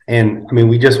I mean,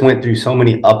 we just went through so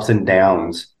many ups and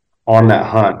downs on that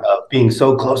hunt of being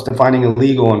so close to finding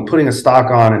illegal and putting a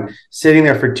stock on and sitting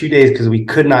there for 2 days because we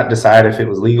could not decide if it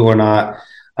was legal or not.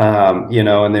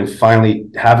 And then finally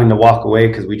having to walk away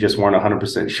because we just weren't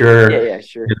 100% sure. Yeah,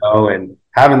 sure. And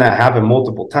having that happen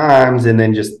multiple times and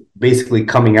then just basically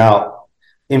coming out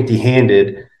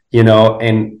empty-handed,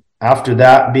 and after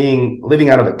that, living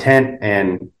out of a tent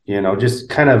and, just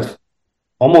kind of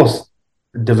almost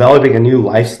developing a new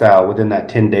lifestyle within that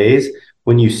 10 days,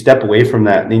 when you step away from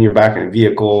that, then you're back in a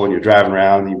vehicle and you're driving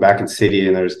around and you're back in city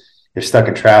and you're stuck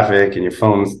in traffic and your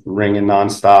phone's ringing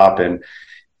nonstop. And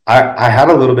I had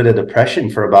a little bit of depression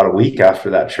for about a week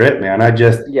after that trip, man.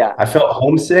 I felt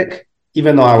homesick,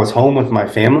 even though I was home with my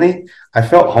family. I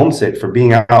felt homesick for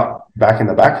being out back in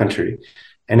the backcountry.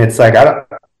 And it's like, I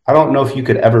don't know if you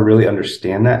could ever really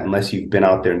understand that unless you've been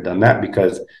out there and done that,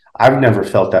 because I've never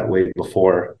felt that way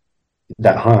before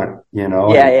that hunt,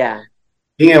 Yeah.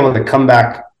 Being able to come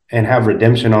back and have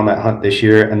redemption on that hunt this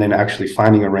year, and then actually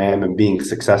finding a ram and being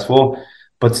successful,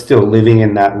 but still living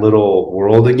in that little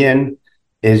world again,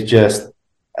 is just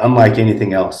unlike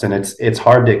anything else. And it's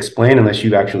hard to explain unless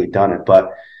you've actually done it.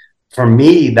 But for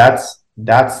me, that's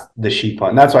the sheep hunt.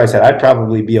 And that's why I said I'd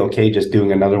probably be okay just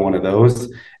doing another one of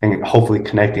those and hopefully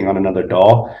connecting on another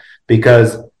doll,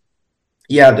 because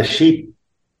the sheep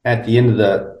at the end of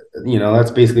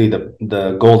that's basically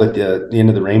the gold at the end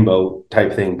of the rainbow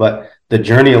type thing. But the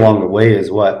journey along the way is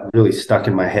what really stuck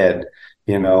in my head,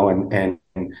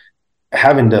 and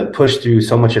having to push through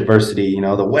so much adversity,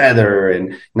 the weather,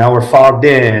 and now we're fogged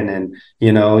in, and,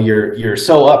 you're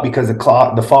so up because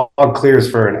the fog clears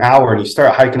for an hour and you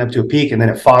start hiking up to a peak and then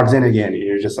it fogs in again. And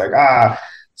you're just like,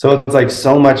 so it's like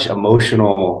so much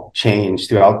emotional change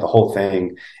throughout the whole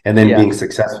thing. And then being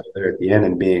successful there at the end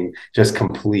and being just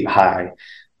complete high.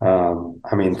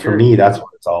 For me, that's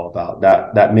what it's all about.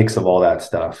 That mix of all that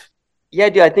stuff. Yeah,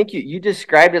 dude, I think you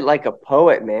described it like a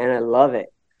poet, man. I love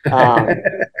it.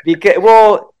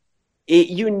 Because,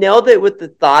 you nailed it with the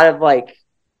thought of like,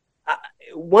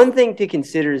 one thing to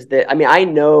consider is that, I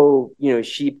know,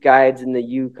 sheep guides in the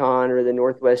Yukon or the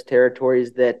Northwest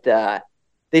Territories that,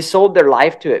 they sold their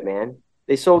life to it, man.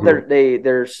 They sold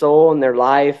their soul and their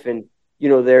life, and,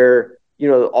 their,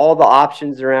 all the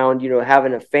options around,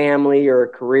 having a family or a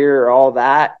career or all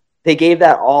that. They gave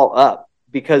that all up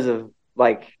because of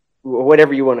like,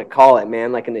 whatever you want to call it,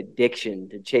 man, like an addiction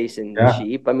to chasing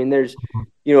sheep. There's,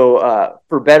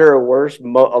 for better or worse, a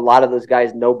lot of those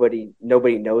guys nobody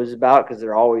knows about because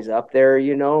they're always up there,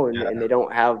 and they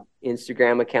don't have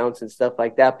Instagram accounts and stuff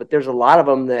like that. But there's a lot of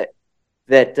them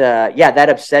that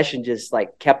obsession just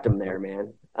like kept them there,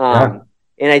 man.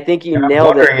 And I think you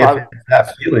nailed it.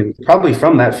 That feeling, probably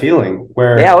from that feeling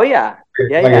where,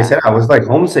 I said, I was like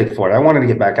homesick for it. I wanted to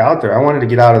get back out there. I wanted to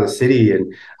get out of the city,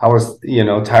 and I was,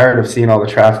 tired of seeing all the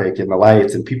traffic and the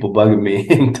lights and people bugging me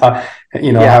and,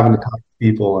 having to talk to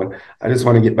people. And I just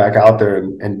want to get back out there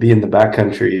and be in the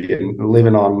backcountry and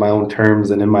living on my own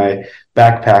terms and in my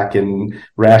backpack and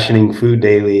rationing food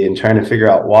daily and trying to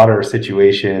figure out water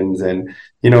situations. And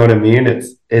you know what I mean?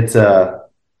 It's a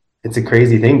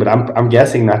crazy thing, but I'm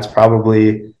guessing that's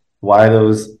probably why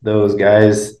those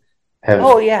guys have.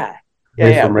 Oh yeah.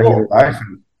 From regular life.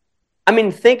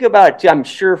 Think about it too. I'm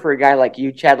sure for a guy like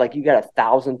you, Chad, like you got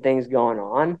 1,000 things going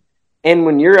on, and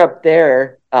when you're up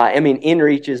there,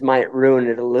 in-reaches might ruin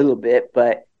it a little bit,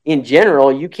 but in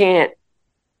general, you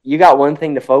got one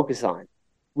thing to focus on,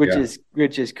 which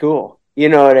is cool. You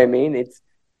know what I mean? It's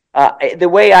the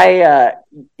way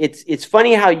it's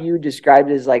funny how you described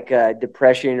it as like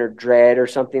depression or dread or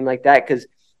something like that, because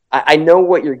I know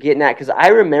what you're getting at, because I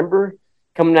remember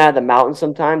coming out of the mountains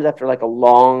sometimes after like a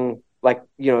long,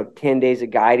 10 days of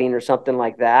guiding or something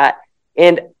like that.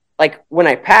 And like when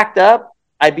I packed up,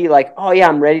 I'd be like, oh yeah,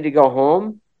 I'm ready to go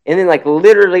home. And then like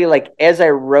literally like as I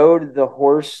rode the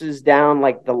horses down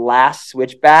like the last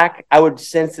switchback, I would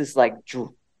sense this like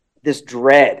this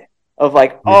dread of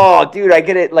like, oh dude, I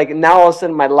get it. Like now all of a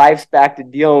sudden my life's back to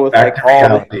dealing with like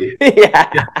all the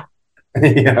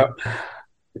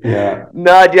Yeah.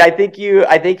 No, dude, I think you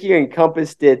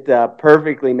encompassed it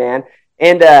perfectly, man.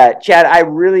 And Chad, I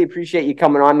really appreciate you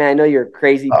coming on, man. I know you're a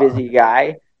crazy busy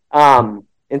guy.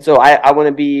 And so I want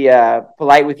to be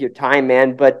polite with your time,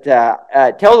 man. But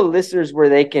tell the listeners where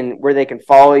they can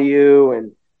follow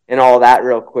you and all that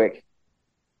real quick.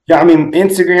 Yeah,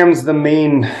 Instagram's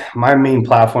my main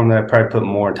platform that I probably put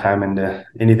more time into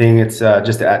anything. It's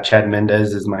just at Chad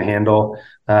Mendez is my handle.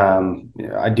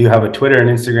 I do have a Twitter and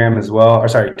Instagram as well, or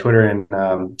sorry, Twitter and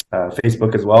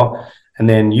Facebook as well. And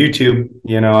then YouTube,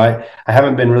 I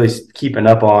haven't been really keeping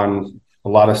up on a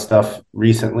lot of stuff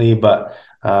recently, but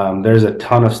there's a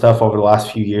ton of stuff over the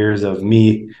last few years of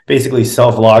me basically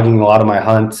self-logging a lot of my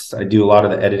hunts. I do a lot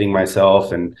of the editing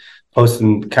myself and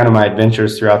posting kind of my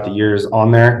adventures throughout the years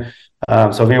on there. So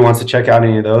if anyone wants to check out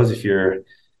any of those, if you're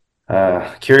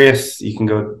curious, you can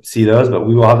go see those, but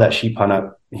we will have that sheep hunt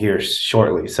up here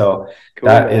shortly. So cool.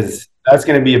 That's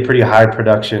going to be a pretty high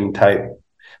production type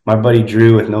my buddy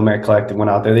Drew with Nomad Collective went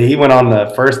out there. He went on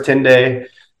the first 10-day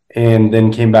and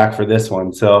then came back for this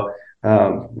one. So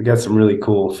we got some really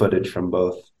cool footage from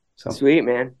both. So sweet,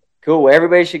 man. Cool. Well,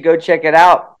 everybody should go check it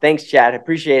out. Thanks, Chad.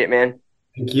 Appreciate it, man.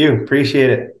 Thank you. Appreciate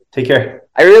it. Take care.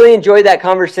 I really enjoyed that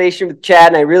conversation with Chad,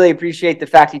 and I really appreciate the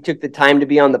fact he took the time to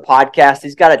be on the podcast.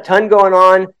 He's got a ton going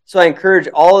on, so I encourage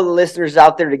all of the listeners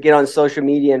out there to get on social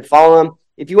media and follow him.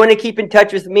 If you want to keep in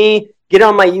touch with me, get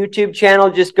on my YouTube channel.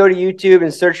 Just go to YouTube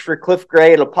and search for Cliff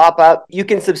Gray. It'll pop up. You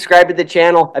can subscribe to the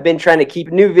channel. I've been trying to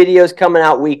keep new videos coming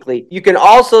out weekly. You can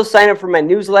also sign up for my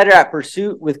newsletter at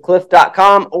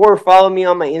pursuitwithcliff.com or follow me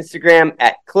on my Instagram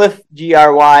at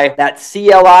CliffGRY. That's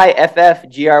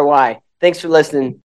CLIFFGRY. Thanks for listening.